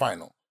into a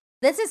final.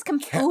 This is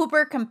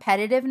uber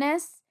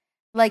competitiveness.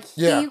 Like,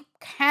 he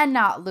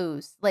cannot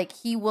lose. Like,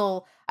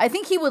 I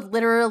think he would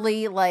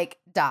literally,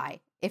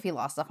 die if he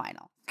lost the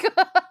final.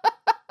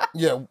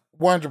 Yeah,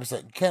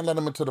 100%. You can't let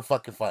him into the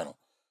fucking final.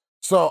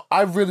 So,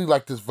 I really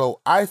like this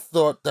vote. I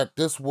thought that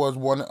this was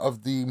one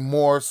of the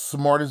more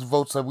smartest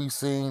votes that we've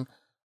seen.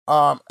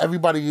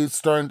 Everything is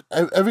starting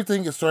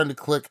to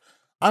click.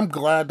 I'm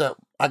glad that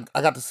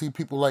I got to see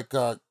people like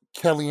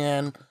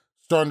Kellyanne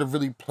starting to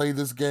really play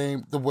this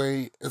game the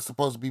way it's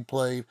supposed to be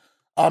played.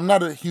 I'm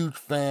not a huge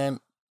fan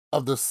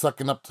of the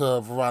sucking up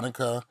to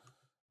Veronica,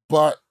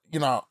 but, you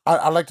know,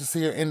 I like to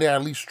see her in there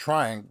at least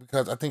trying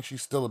because I think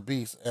she's still a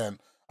beast, and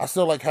I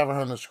still like having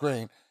her on the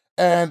screen.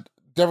 And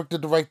Derek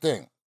did the right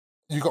thing.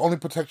 You can only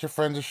protect your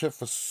friends and shit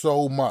for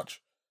so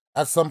much.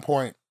 At some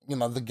point, you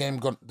know, the game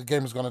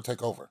is going to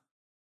take over.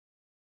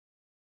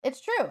 It's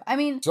true. I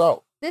mean,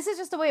 so this is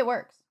just the way it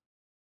works.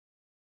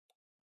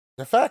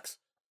 The facts.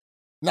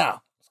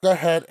 Now, let's go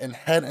ahead and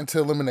head into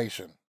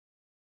elimination.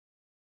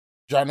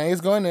 Janae is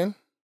going in.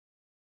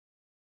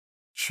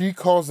 She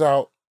calls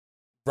out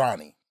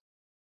Ronnie.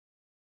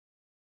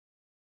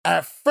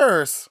 At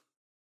first,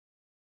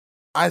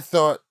 I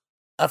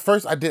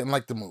didn't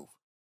like the move.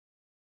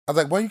 I was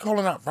like, why are you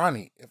calling out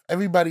Ronnie? If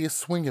everybody is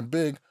swinging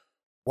big,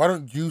 why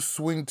don't you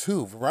swing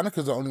too?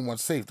 Veronica's the only one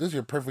safe. This is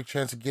your perfect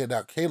chance to get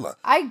out Kayla.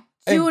 I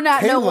do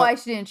not know why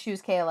she didn't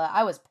choose Kayla.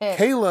 I was pissed.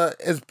 Kayla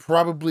is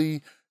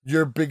probably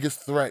your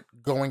biggest threat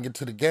going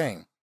into the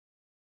game.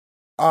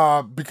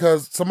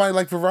 Because somebody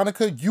like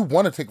Veronica, you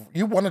want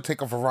to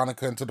take a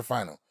Veronica into the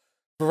final.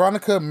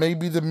 Veronica may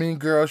be the mean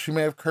girl. She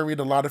may have curried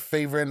a lot of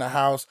favor in the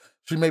house.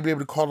 She may be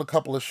able to call a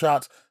couple of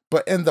shots.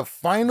 But in the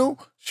final,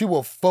 she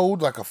will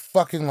fold like a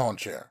fucking lawn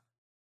chair.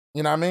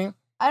 You know what I mean?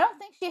 I don't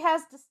think she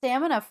has the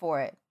stamina for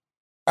it.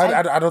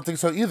 I don't think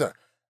so either.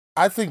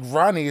 I think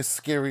Ronnie is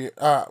scary.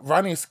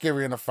 Ronnie is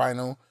scary in the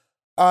final.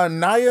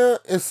 Naya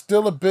is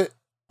still a bit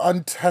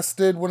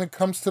untested when it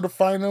comes to the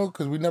final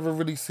because we never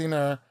really seen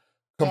her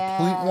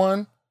complete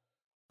one.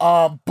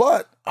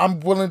 But I'm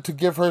willing to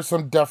give her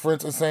some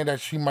deference in saying that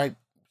she might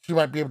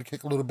be able to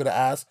kick a little bit of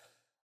ass.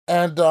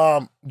 And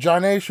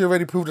Janae, she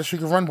already proved that she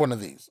can run one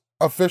of these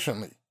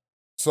efficiently.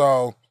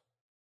 So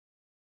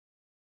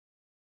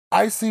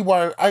I see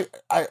why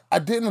I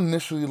didn't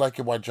initially like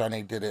it why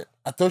Janae did it.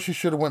 I thought she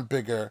should have went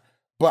bigger,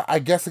 but I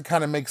guess it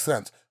kind of makes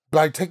sense.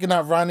 By taking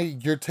out Ronnie,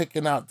 you're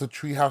taking out the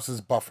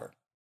Treehouse's buffer.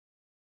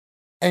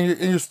 And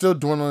you're still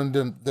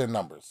dwindling their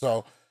numbers.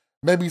 So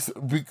maybe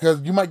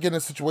because you might get in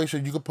a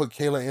situation you could put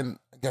Kayla in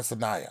against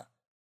Anaya.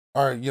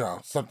 Or, you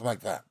know, something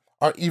like that.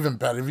 Or even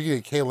better, if you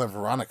get Kayla and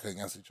Veronica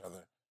against each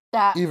other.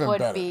 That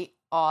would be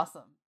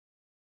awesome.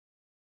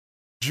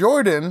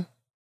 Jordan,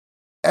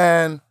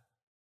 and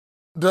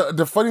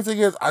the funny thing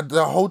is,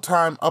 the whole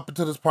time up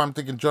until this point, I'm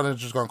thinking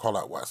Jordan's just going to call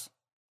out Wes.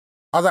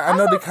 I was like, I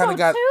know they kind of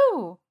got...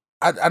 Too.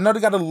 I know they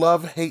got a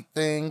love-hate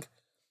thing,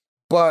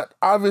 but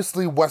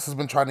obviously Wes has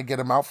been trying to get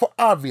him out for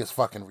obvious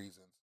fucking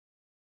reasons.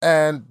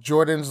 And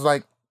Jordan's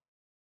like,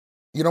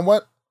 you know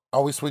what? I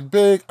always swing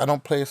big. I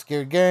don't play a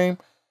scary game.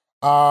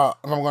 I'm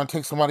going to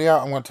take somebody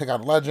out. I'm going to take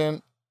out a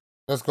legend.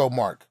 Let's go,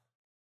 Mark.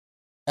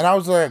 And I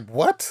was like,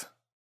 what?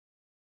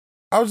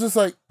 I was just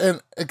like,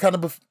 and it kind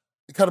of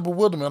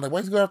bewildered me. I'm like, why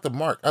is he going after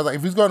Mark? I was like,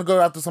 if he's going to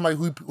go after somebody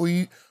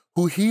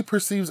who he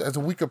perceives as a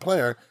weaker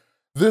player,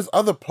 there's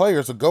other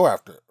players to go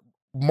after.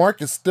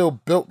 Mark is still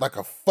built like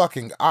a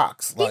fucking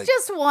ox. He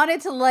just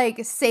wanted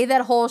to say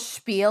that whole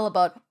spiel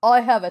about, oh,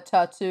 I have a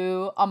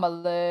tattoo on my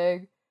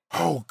leg.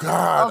 Oh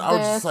God. I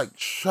was just like,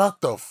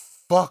 shut the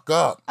fuck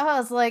up. I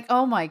was like,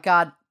 oh my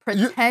God,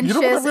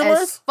 pretentious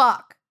as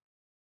fuck.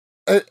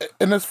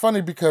 And it's funny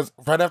because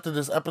right after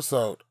this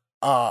episode,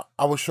 I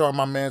was showing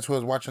my man who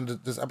was watching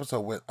this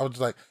episode with, I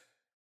was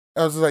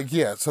like,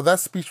 yeah, so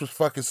that speech was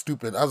fucking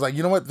stupid. I was like,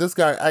 you know what? This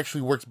guy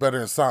actually works better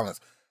in silence.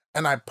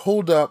 And I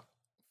pulled up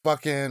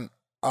fucking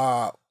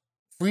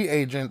Free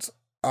Agents,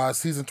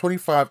 season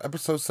 25,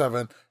 episode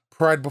 7,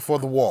 Pride Before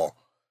the Wall.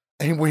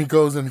 And when he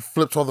goes and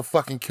flips all the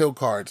fucking kill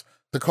cards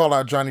to call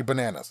out Johnny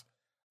Bananas.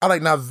 I'm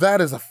like, now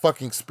that is a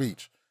fucking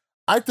speech.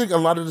 I think a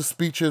lot of the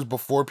speeches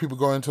before people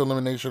go into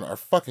elimination are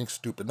fucking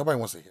stupid. Nobody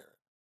wants to hear it.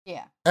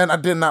 Yeah. And I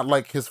did not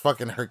like his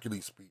fucking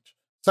Hercules speech.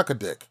 Suck a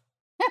dick.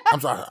 I'm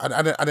sorry.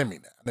 I didn't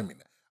mean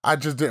that. I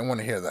just didn't want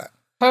to hear that.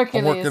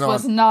 Hercules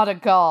was not a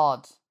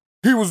god.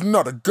 He was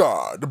not a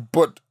god,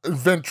 but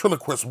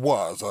ventriloquist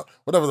was, or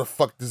whatever the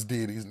fuck this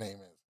deity's name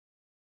is.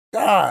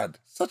 God,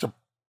 such a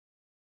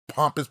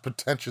pompous,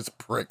 pretentious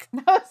prick.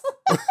 I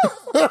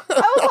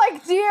was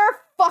like, dear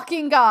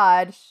fucking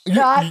God, shut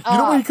up. You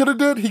know what he could have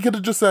did? He could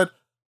have just said,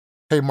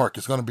 hey, Mark,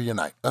 it's going to be your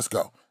night. Let's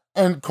go.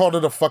 And called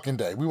it a fucking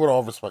day. We would have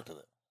all respected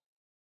it.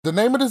 The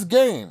name of this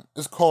game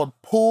is called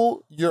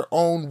Pull Your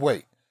Own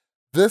Weight.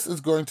 This is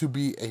going to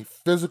be a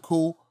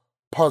physical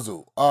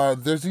puzzle.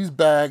 There's these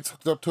bags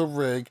hooked up to a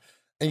rig,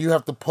 and you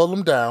have to pull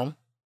them down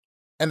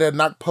and then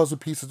knock puzzle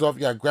pieces off.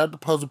 Yeah, grab the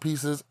puzzle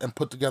pieces and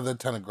put together a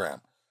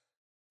tentagram.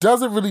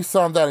 Doesn't really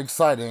sound that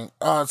exciting.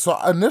 So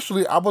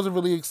initially, I wasn't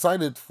really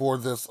excited for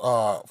this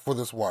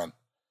one.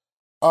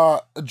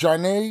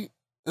 Janae.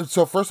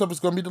 So first up, it's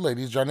going to be the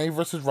ladies. Janae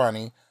versus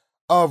Ronnie.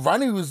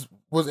 Ronnie was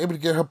able to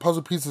get her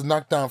puzzle pieces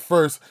knocked down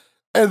first,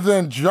 and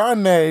then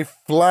Janae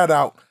flat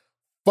out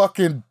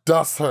fucking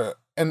dusts her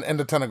in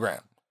the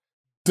tentagram.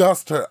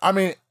 Dust her. I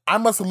mean, I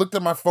must have looked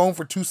at my phone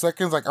for 2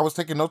 seconds, like I was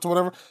taking notes or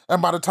whatever,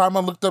 and by the time I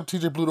looked up,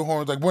 TJ blew the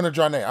horn, like, winner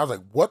Janae. I was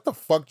like, what the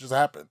fuck just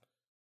happened?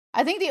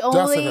 I think the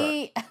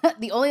only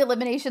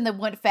elimination that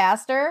went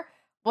faster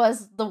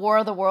was the War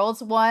of the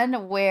Worlds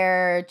one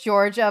where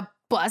Georgia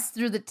busts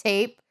through the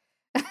tape.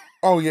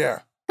 Oh, yeah.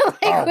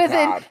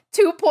 Within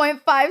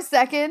 2.5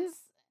 seconds.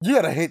 You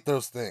gotta hate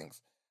those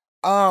things.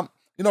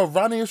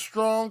 Ronnie is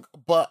strong,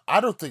 but I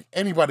don't think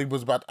anybody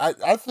was about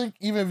I think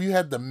even if you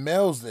had the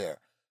males there,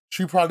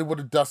 she probably would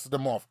have dusted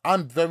them off.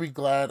 I'm very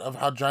glad of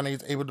how Janae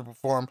is able to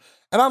perform.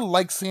 And I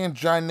like seeing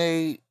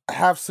Janae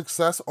have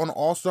success on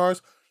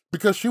All-Stars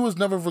because she was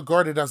never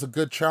regarded as a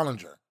good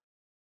challenger.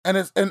 And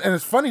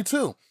it's funny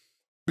too,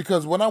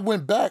 because when I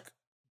went back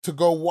to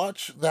go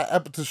watch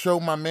to show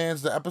my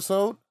mans the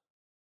episode,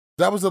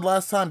 that was the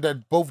last time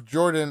that both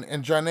Jordan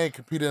and Janae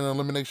competed in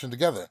elimination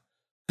together.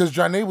 Because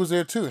Janae was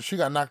there too, and she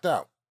got knocked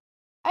out.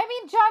 I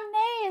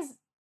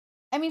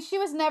mean, she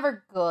was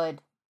never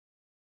good.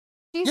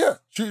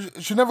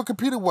 She never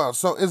competed well.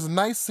 So it's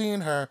nice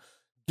seeing her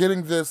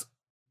getting this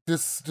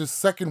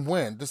second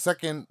win, the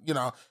second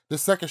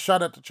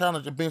shot at the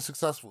challenge and being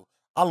successful.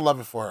 I love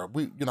it for her.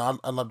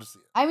 I love to see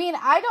it. I mean,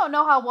 I don't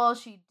know how well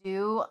she'd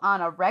do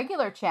on a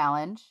regular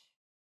challenge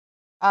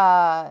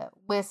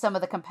with some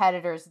of the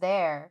competitors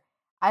there.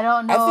 I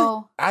don't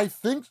know. I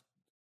think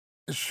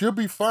she'll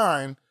be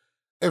fine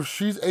if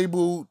she's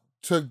able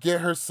to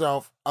get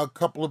herself a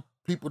couple of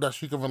people that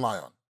she can rely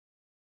on.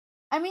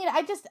 I mean,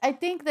 I just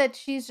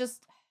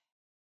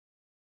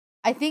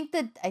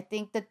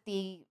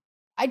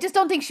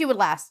don't think she would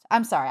last.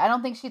 I'm sorry. I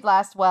don't think she'd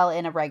last well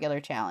in a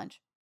regular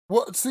challenge.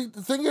 Well, see,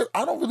 the thing is,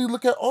 I don't really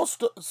look at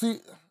All-Star. See,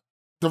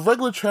 the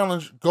regular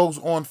challenge goes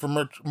on for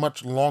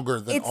much longer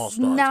than All-Stars. It's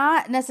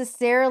not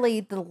necessarily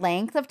the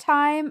length of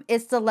time.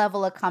 It's the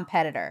level of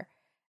competitor.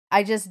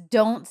 I just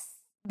don't,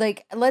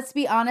 let's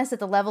be honest, at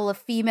the level of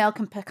female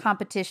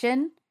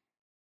competition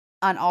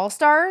on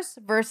All-Stars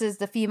versus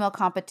the female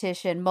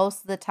competition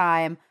most of the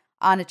time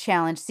on a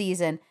challenge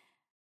season.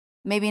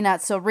 Maybe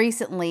not so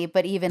recently,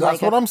 but even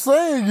That's what I'm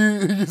saying.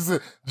 You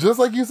said, just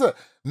like you said,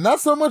 not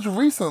so much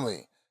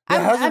recently.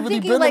 I'm really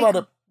thinking been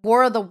about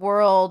War of the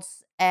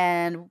Worlds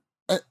and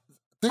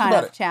kind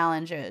of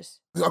challenges.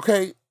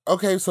 Okay,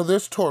 so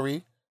there's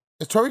Tori.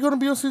 Is Tori going to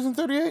be on season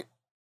 38?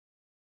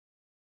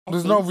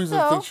 There's no reason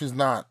to think she's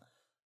not.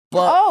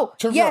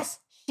 But yes,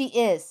 she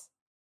is.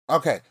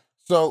 Okay,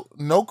 so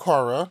no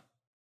Cara,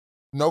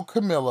 no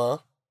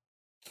Camilla.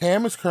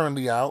 Cam is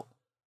currently out.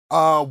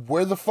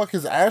 Where the fuck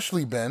has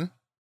Ashley been?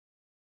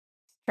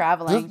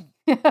 Traveling.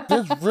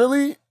 There's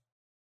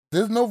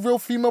no real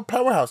female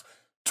powerhouse.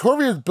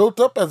 Tori is built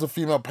up as a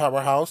female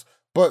powerhouse,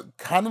 but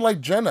kind of like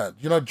Jenna.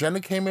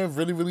 Jenna came in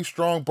really, really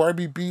strong.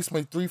 Barbie Beast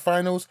made 3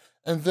 finals,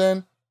 and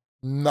then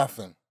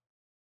nothing.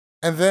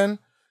 And then,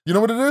 you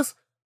know what it is?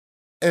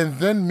 And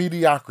then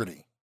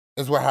mediocrity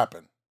is what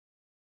happened.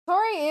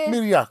 Tori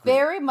is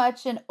very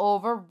much an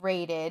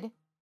overrated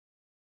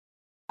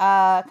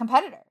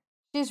competitor.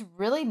 She's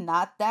really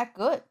not that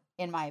good,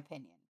 in my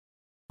opinion.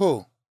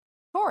 Who?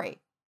 Tori.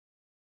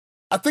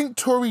 I think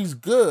Tori's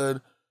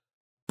good,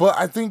 but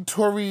I think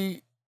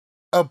Tori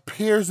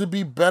appears to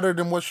be better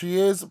than what she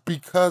is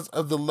because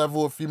of the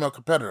level of female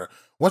competitor.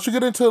 Once you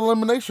get into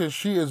elimination,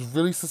 she is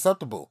really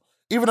susceptible,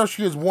 even though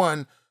she has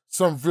won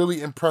some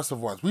really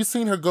impressive ones. We've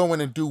seen her go in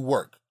and do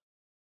work.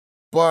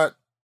 But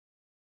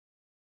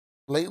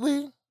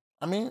lately,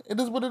 I mean, it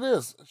is what it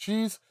is.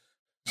 She's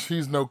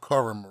no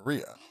Cara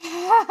Maria.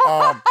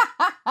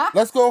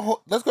 Let's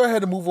go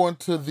ahead and move on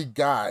to the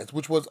guys,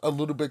 which was a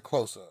little bit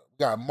closer. We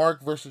got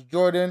Mark versus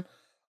Jordan.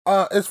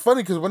 It's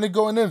funny because when they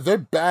go in there, their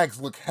bags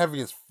look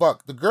heavy as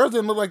fuck. The girls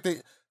didn't look like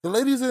the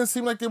ladies didn't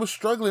seem like they were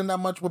struggling that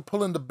much with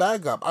pulling the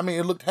bag up. I mean,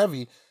 it looked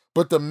heavy,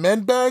 but the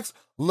men bags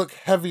look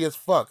heavy as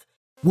fuck.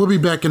 We'll be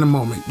back in a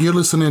moment. You're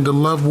listening to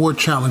Love War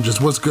Challenges.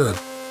 What's good?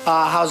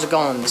 How's it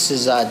going? This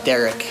is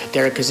Derek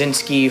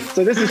Kaczynski.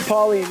 So this is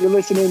Paulie, and you're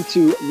listening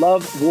to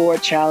Love War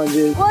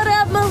Challenges. What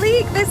up,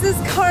 Malik? This is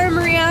Cara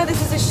Maria.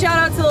 This is a shout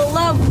out to the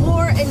Love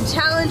War and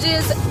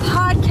Challenges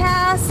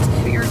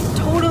podcast. You're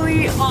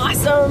totally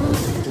awesome.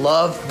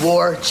 Love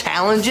War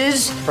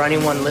Challenges. For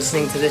anyone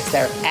listening to this,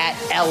 they're at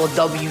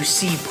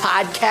LWC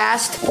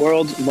Podcast.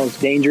 World's most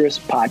dangerous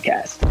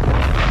podcast.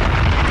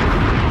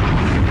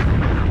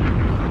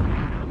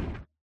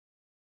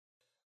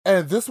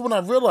 And this one I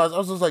realized, I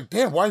was just like,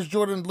 damn, why is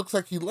Jordan looks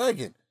like he's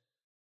lagging?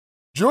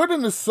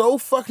 Jordan is so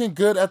fucking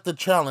good at the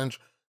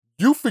challenge,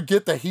 you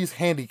forget that he's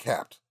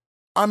handicapped.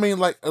 I mean,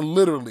 like,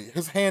 literally,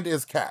 his hand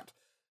is capped.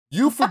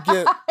 You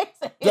forget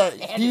that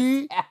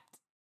he...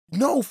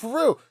 No, for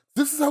real.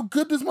 This is how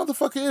good this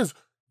motherfucker is.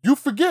 You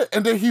forget,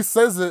 and then he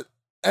says it,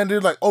 and they're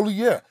like, oh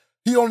yeah,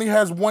 he only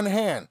has one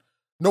hand.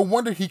 No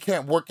wonder he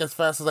can't work as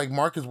fast as like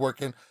Mark is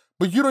working,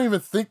 but you don't even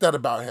think that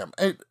about him.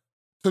 And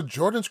to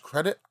Jordan's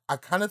credit, I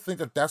kind of think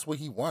that that's what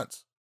he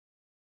wants.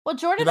 Well,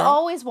 Jordan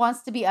always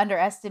wants to be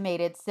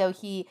underestimated,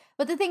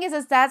 but the thing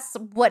is that's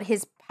what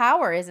his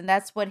power is, and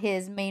that's what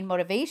his main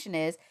motivation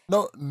is.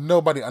 No,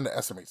 nobody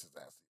underestimates his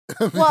ass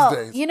these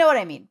days. You know what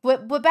I mean.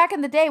 But back in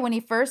the day when he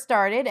first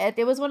started,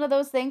 it was one of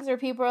those things where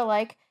people are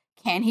like,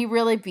 can he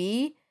really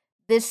be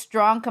this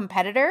strong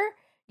competitor?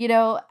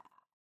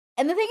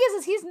 And the thing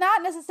is he's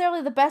not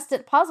necessarily the best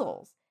at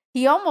puzzles.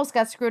 he almost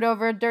got screwed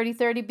over in Dirty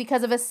 30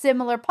 because of a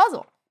similar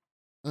puzzle.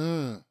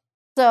 Mm.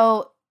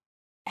 So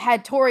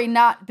had Tori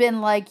not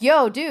been like,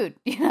 yo, dude,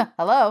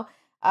 hello.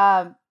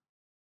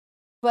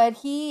 But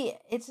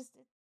it's just,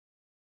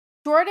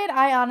 Jordan,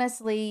 I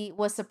honestly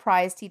was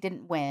surprised he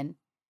didn't win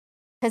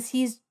because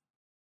he's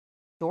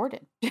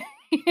Jordan.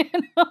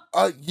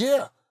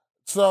 Yeah.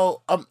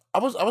 So I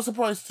was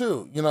surprised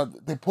too.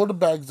 They pull the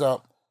bags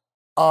up.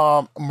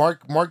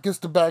 Mark gets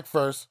the bag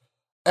first,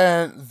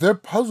 and their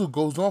puzzle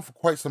goes on for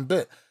quite some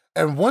bit.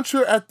 And once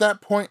you're at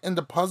that point in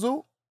the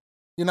puzzle,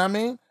 you know what I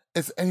mean?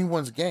 It's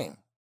anyone's game.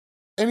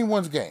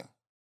 Anyone's game.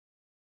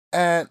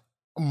 And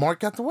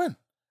Mark got the win.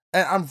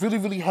 And I'm really,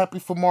 really happy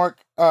for Mark.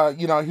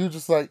 He was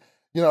just like,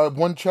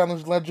 one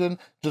challenge legend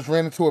just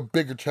ran into a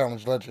bigger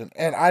challenge legend.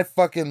 And I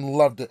fucking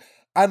loved it.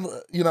 I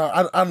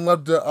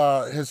loved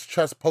his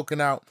chest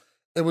poking out.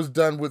 It was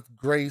done with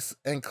grace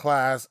and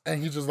class.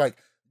 And he's just like,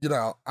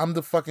 I'm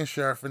the fucking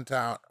sheriff in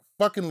town.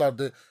 Fucking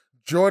loved it.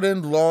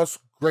 Jordan lost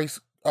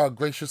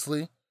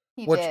graciously,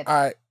 which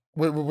I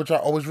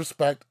always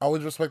respect. I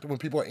always respect it when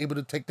people are able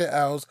to take their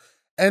L's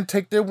and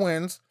take their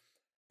wins.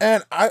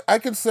 And I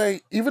can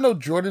say, even though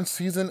Jordan's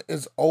season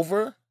is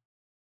over,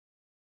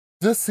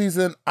 this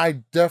season,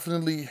 I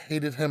definitely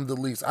hated him the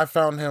least. I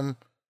found him,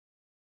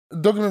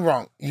 don't get me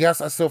wrong,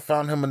 yes, I still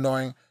found him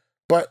annoying,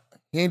 but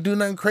he ain't do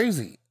nothing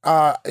crazy.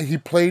 He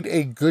played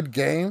a good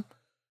game.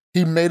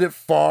 He made it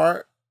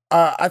far.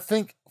 I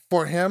think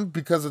for him,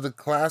 because of the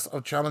class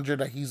of challenger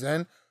that he's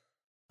in,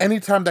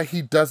 anytime that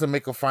he doesn't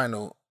make a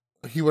final,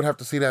 he would have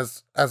to see it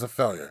as a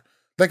failure.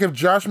 Like if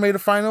Josh made a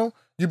final,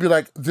 you'd be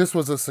like, this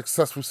was a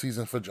successful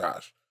season for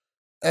Josh.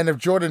 And if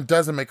Jordan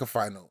doesn't make a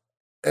final,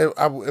 it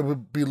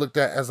would be looked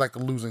at as like a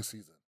losing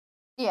season.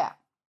 Yeah.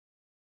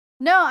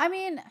 No, I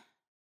mean,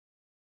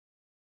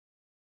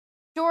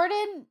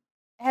 Jordan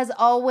has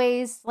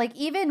always, like,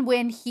 even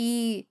when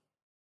he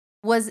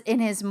was in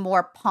his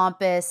more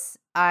pompous,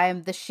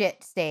 I'm the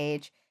shit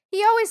stage,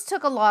 he always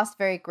took a loss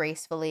very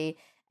gracefully.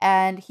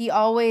 And he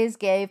always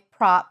gave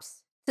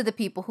props to the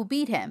people who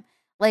beat him.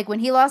 Like when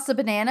he lost the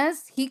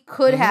bananas, he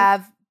could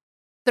have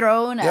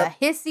thrown a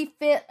hissy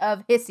fit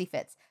of hissy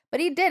fits, but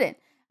he didn't.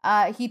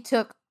 He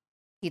took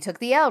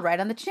the L right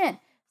on the chin.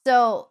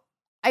 So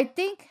I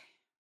think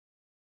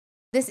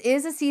this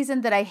is a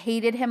season that I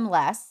hated him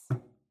less.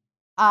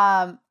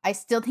 I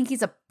still think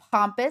he's a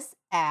pompous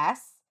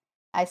ass.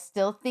 I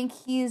still think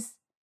he's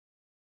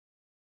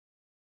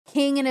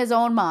king in his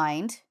own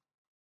mind.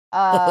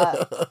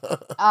 And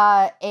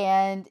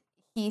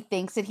he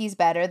thinks that he's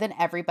better than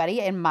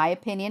everybody. In my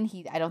opinion,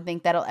 I don't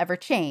think that'll ever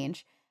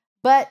change.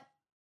 But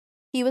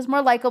he was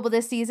more likable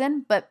this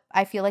season, but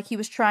I feel like he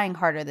was trying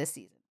harder this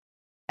season.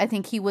 I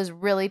think he was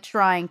really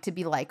trying to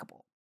be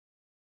likable.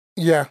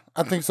 Yeah,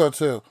 I think so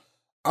too.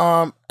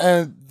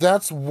 And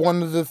that's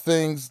one of the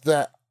things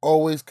that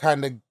always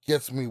kind of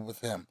gets me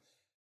with him.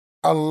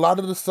 A lot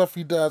of the stuff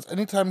he does,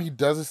 anytime he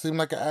doesn't seem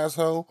like an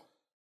asshole,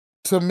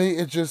 to me,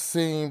 it just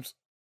seems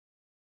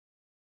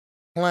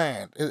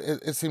planned.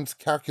 It seems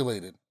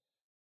calculated.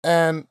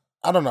 And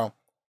I don't know,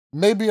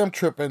 maybe I'm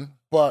tripping,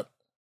 but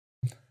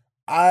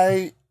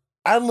I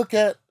look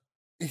at,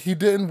 he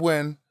didn't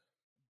win,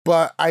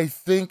 but I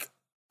think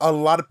a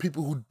lot of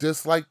people who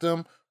disliked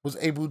him was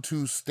able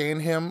to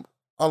stand him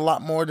a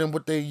lot more than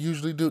what they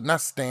usually do.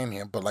 Not stand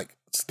him, but like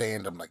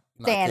stand him. Like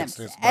stand him.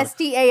 STAND.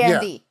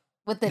 Yeah.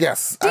 With the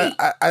yes,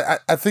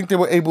 I think they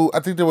were able. I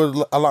think they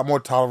were a lot more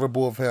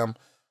tolerable of him.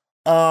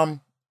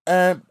 And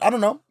I don't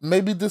know,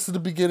 maybe this is the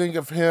beginning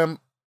of him,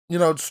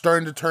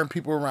 starting to turn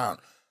people around.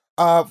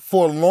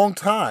 For a long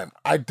time,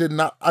 I did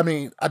not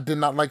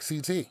like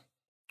CT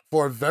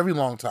for a very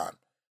long time.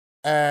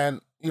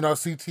 And,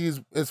 CT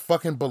is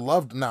fucking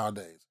beloved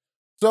nowadays.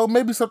 So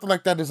maybe something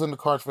like that is in the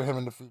cards for him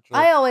in the future.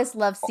 I always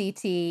loved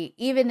CT,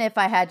 even if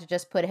I had to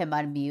just put him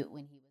on mute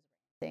when he was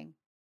ranting.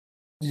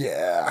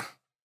 Yeah.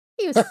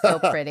 He was so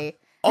pretty.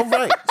 All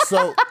right,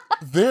 so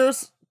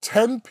there's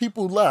 10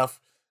 people left.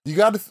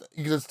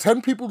 There's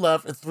 10 people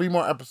left and 3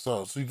 more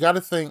episodes. So you got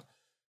to think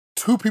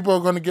 2 people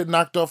are going to get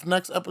knocked off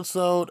next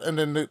episode, and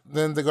then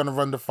they're going to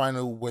run the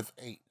final with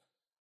 8.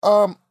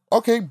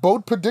 Okay,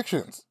 bold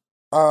predictions.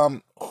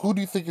 Who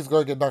do you think is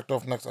going to get knocked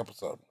off next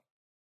episode?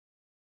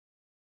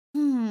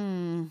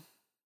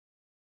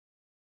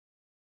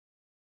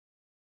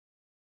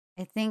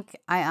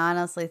 I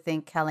honestly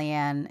think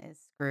Kellyanne is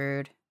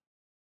screwed.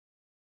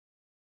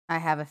 I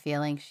have a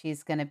feeling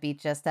she's going to be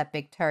just that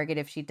big target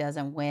if she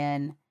doesn't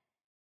win.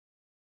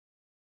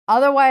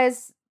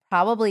 Otherwise,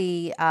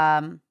 probably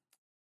Aya.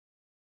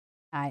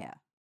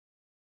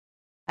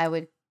 I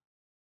would,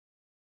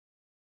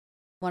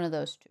 one of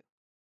those 2.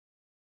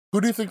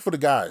 Who do you think for the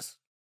guys?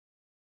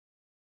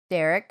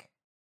 Derek.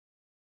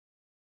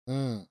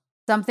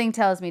 Something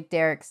tells me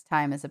Derek's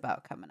time is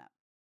about coming up.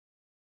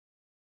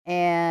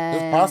 And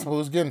it's possible.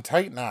 It's getting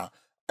tight now.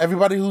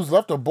 Everybody who's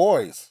left are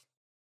boys.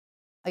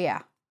 Oh,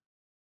 yeah.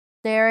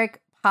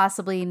 Derek,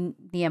 possibly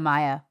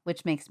Nehemiah,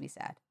 which makes me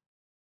sad.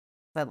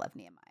 I love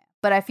Nehemiah.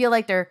 But I feel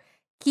like they're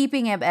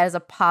keeping him as a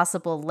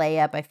possible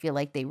layup. I feel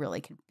like they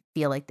really can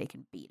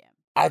beat him.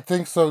 I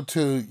think so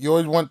too. You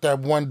always want that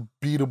one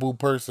beatable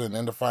person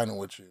in the final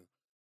with you.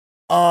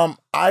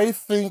 I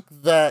think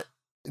that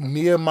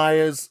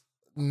Nehemiah's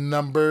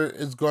number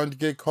is going to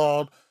get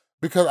called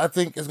because I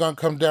think it's going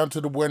to come down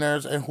to the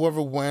winners, and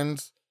whoever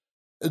wins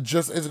it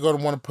just isn't going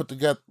to want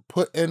to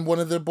put in one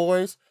of their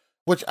boys,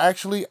 which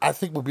actually I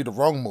think would be the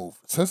wrong move.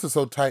 Since it's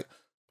so tight,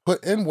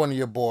 put in one of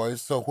your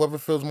boys so whoever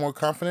feels more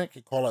confident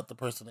can call out the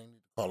person they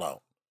need to call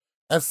out,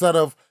 instead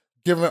of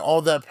giving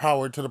all that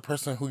power to the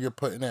person who you're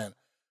putting in.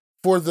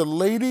 For the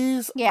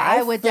ladies,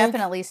 I would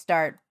definitely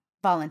start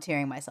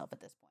volunteering myself at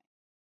this point.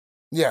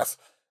 Yes.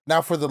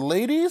 Now, for the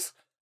ladies,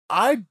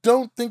 I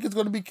don't think it's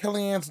going to be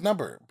Kellyanne's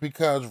number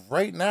because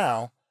right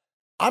now,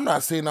 I'm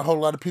not seeing a whole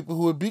lot of people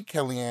who would beat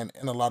Kellyanne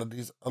in a lot of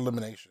these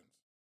eliminations.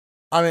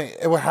 I mean,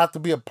 it would have to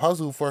be a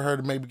puzzle for her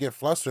to maybe get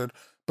flustered,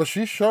 but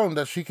she's shown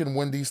that she can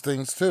win these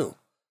things too.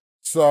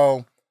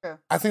 So True.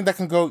 I think that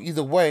can go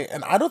either way.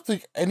 And I don't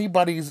think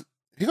anybody's...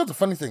 Here's the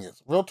funny thing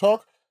is, real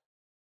talk,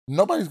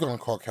 nobody's going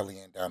to call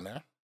Kellyanne down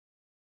there.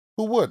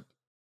 Who would?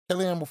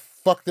 Kellyanne will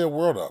fuck their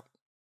world up.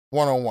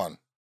 1-on-1.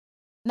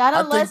 Not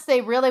unless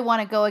they really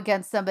want to go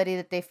against somebody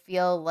that they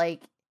feel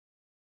like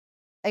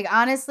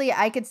honestly,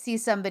 I could see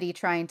somebody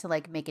trying to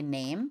like make a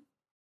name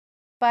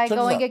by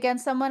going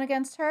against someone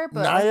against her.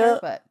 But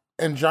Nia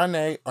and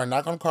Janae are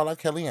not going to call out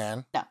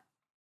Kellyanne. No.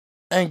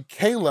 And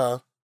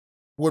Kayla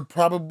would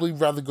probably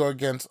rather go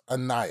against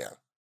Anaya.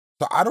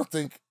 So I don't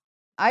think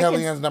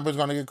Kellyanne's number is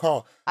going to get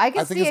called. I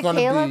can see a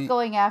Kayla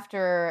going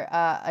after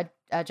a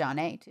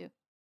Janae too.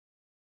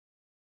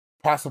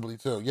 Possibly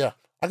too, yeah.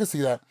 I can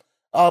see that.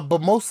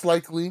 But most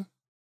likely,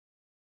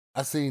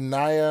 I see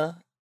Nia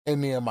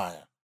and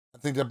Nehemiah. I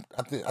think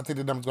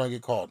the number's going to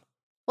get called.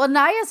 Well,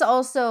 Nia's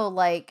also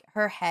like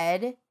her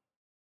head,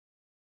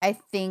 I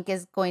think,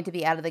 is going to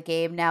be out of the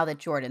game now that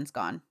Jordan's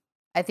gone.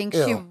 I think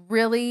she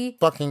really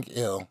fucking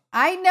ill.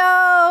 I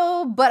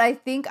know, but I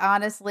think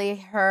honestly,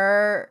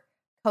 her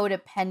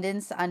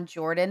codependence on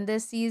Jordan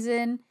this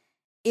season,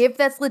 if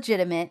that's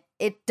legitimate,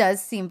 it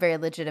does seem very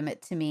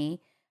legitimate to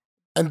me.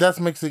 And that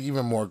makes it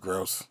even more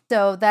gross.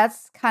 So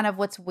that's kind of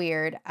what's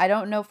weird. I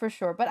don't know for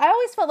sure, but I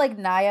always felt like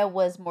Nia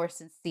was more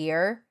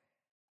sincere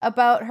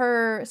about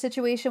her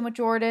situation with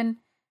Jordan.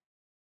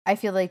 I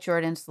feel like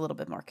Jordan's a little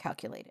bit more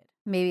calculated.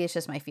 Maybe it's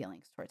just my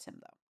feelings towards him,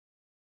 though.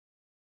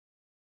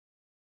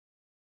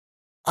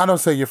 I don't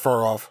say you're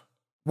far off.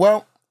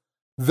 Well,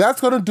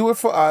 that's going to do it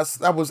for us.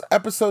 That was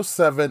episode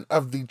 7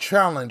 of the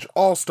Challenge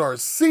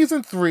All-Stars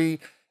Season 3,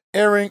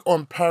 airing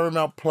on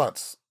Paramount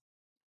Plus.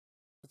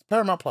 It's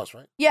Paramount Plus,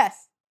 right?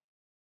 Yes.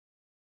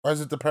 Or is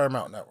it the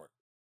Paramount Network?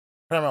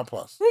 Paramount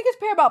Plus. I think it's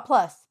Paramount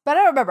Plus, but I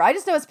don't remember. I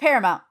just know it's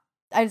Paramount.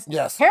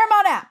 Yes.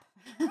 Paramount app.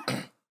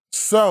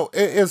 So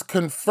it is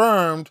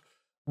confirmed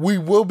we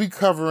will be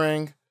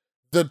covering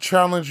the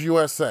Challenge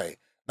USA.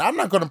 Now, I'm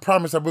not going to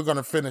promise that we're going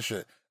to finish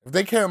it. If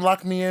they can't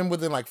lock me in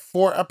within like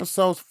 4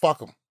 episodes, fuck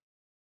them.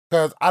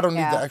 Because I don't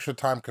need the extra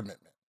time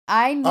commitment.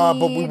 But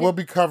we will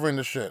be covering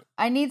the shit.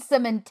 I need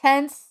some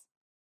intense,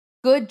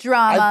 good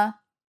drama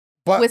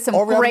with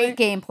some great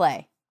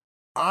gameplay.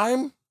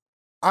 I'm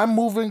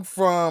moving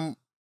from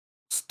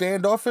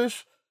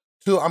standoffish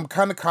to I'm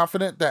kind of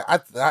confident that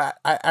I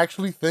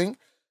actually think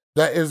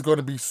that is going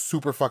to be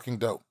super fucking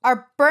dope.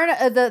 Are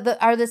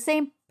the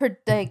same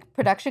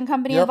production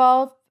company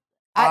involved?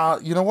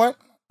 You know what?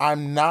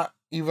 I'm not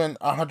even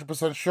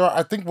 100% sure.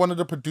 I think one of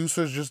the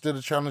producers just did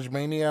a Challenge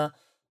Mania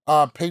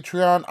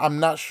Patreon. I'm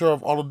not sure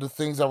of all of the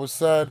things that was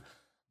said,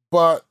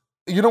 but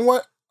you know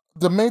what?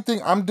 The main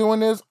thing I'm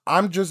doing is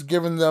I'm just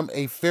giving them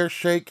a fair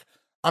shake.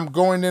 I'm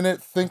going in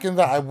it thinking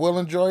that I will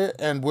enjoy it,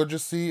 and we'll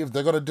just see if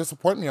they're going to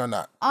disappoint me or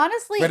not.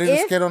 Honestly, ready to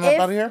skate on up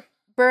out of here?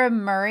 Bura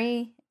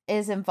Murray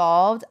is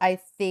involved, I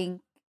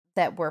think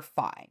that we're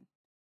fine.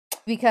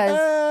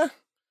 Because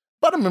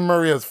Butterman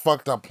Murray has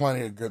fucked up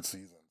plenty of good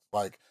seasons.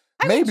 Like,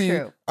 maybe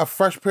a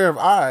fresh pair of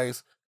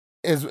eyes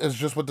is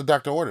just what the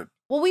doctor ordered.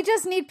 Well, we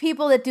just need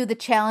people that do the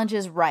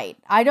challenges right.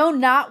 I do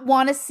not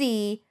want to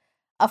see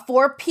a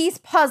 4-piece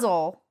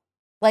puzzle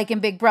like in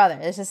Big Brother.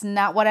 It's just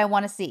not what I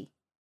want to see.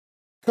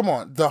 Come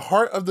on. The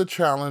heart of the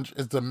challenge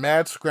is the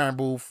mad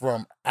scramble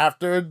from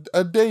after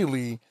a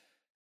daily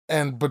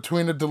and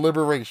between a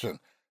deliberation.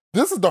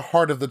 This is the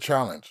heart of the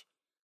challenge.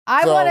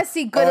 I want to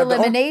see good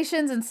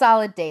eliminations and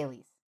solid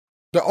dailies.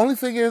 The only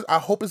thing is, I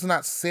hope it's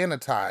not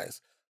sanitized.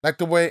 Like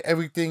the way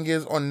everything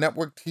is on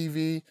network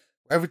TV.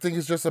 Everything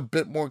is just a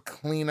bit more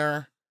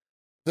cleaner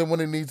than what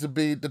it needs to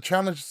be. The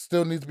challenge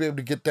still needs to be able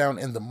to get down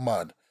in the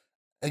mud.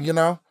 And you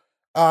know,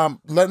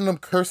 letting them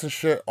curse and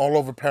shit all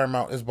over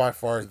Paramount is by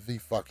far the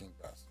fucking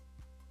best.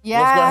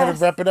 Yeah. Let's go ahead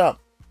and wrap it up.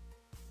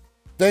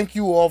 Thank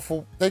you all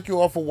for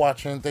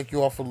watching. Thank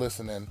you all for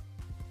listening.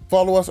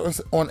 Follow us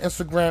on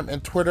Instagram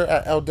and Twitter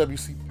at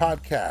LWC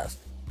Podcast.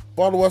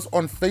 Follow us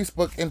on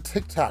Facebook and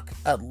TikTok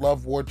at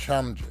Love War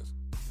Challenges.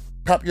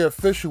 Cop your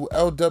official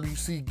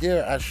LWC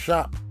gear at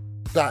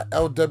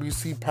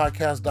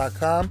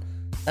shop.lwcpodcast.com,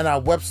 and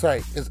our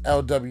website is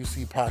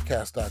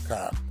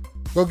lwcpodcast.com.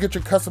 Go get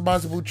your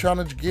customizable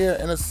challenge gear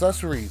and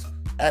accessories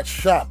at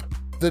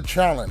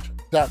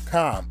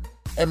shopthechallenge.com.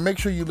 And make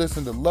sure you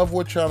listen to Love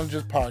War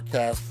Challenges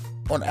podcast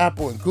on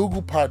Apple and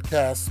Google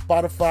Podcasts,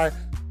 Spotify,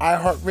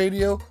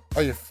 iHeartRadio,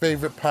 or your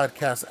favorite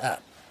podcast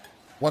app.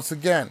 Once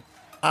again,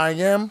 I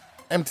am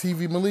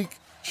MTV Malik.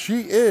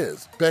 She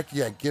is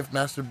Becky at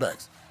Giftmaster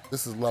Bex.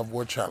 This is Love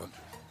War Challenges.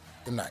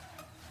 Good night.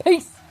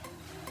 Peace.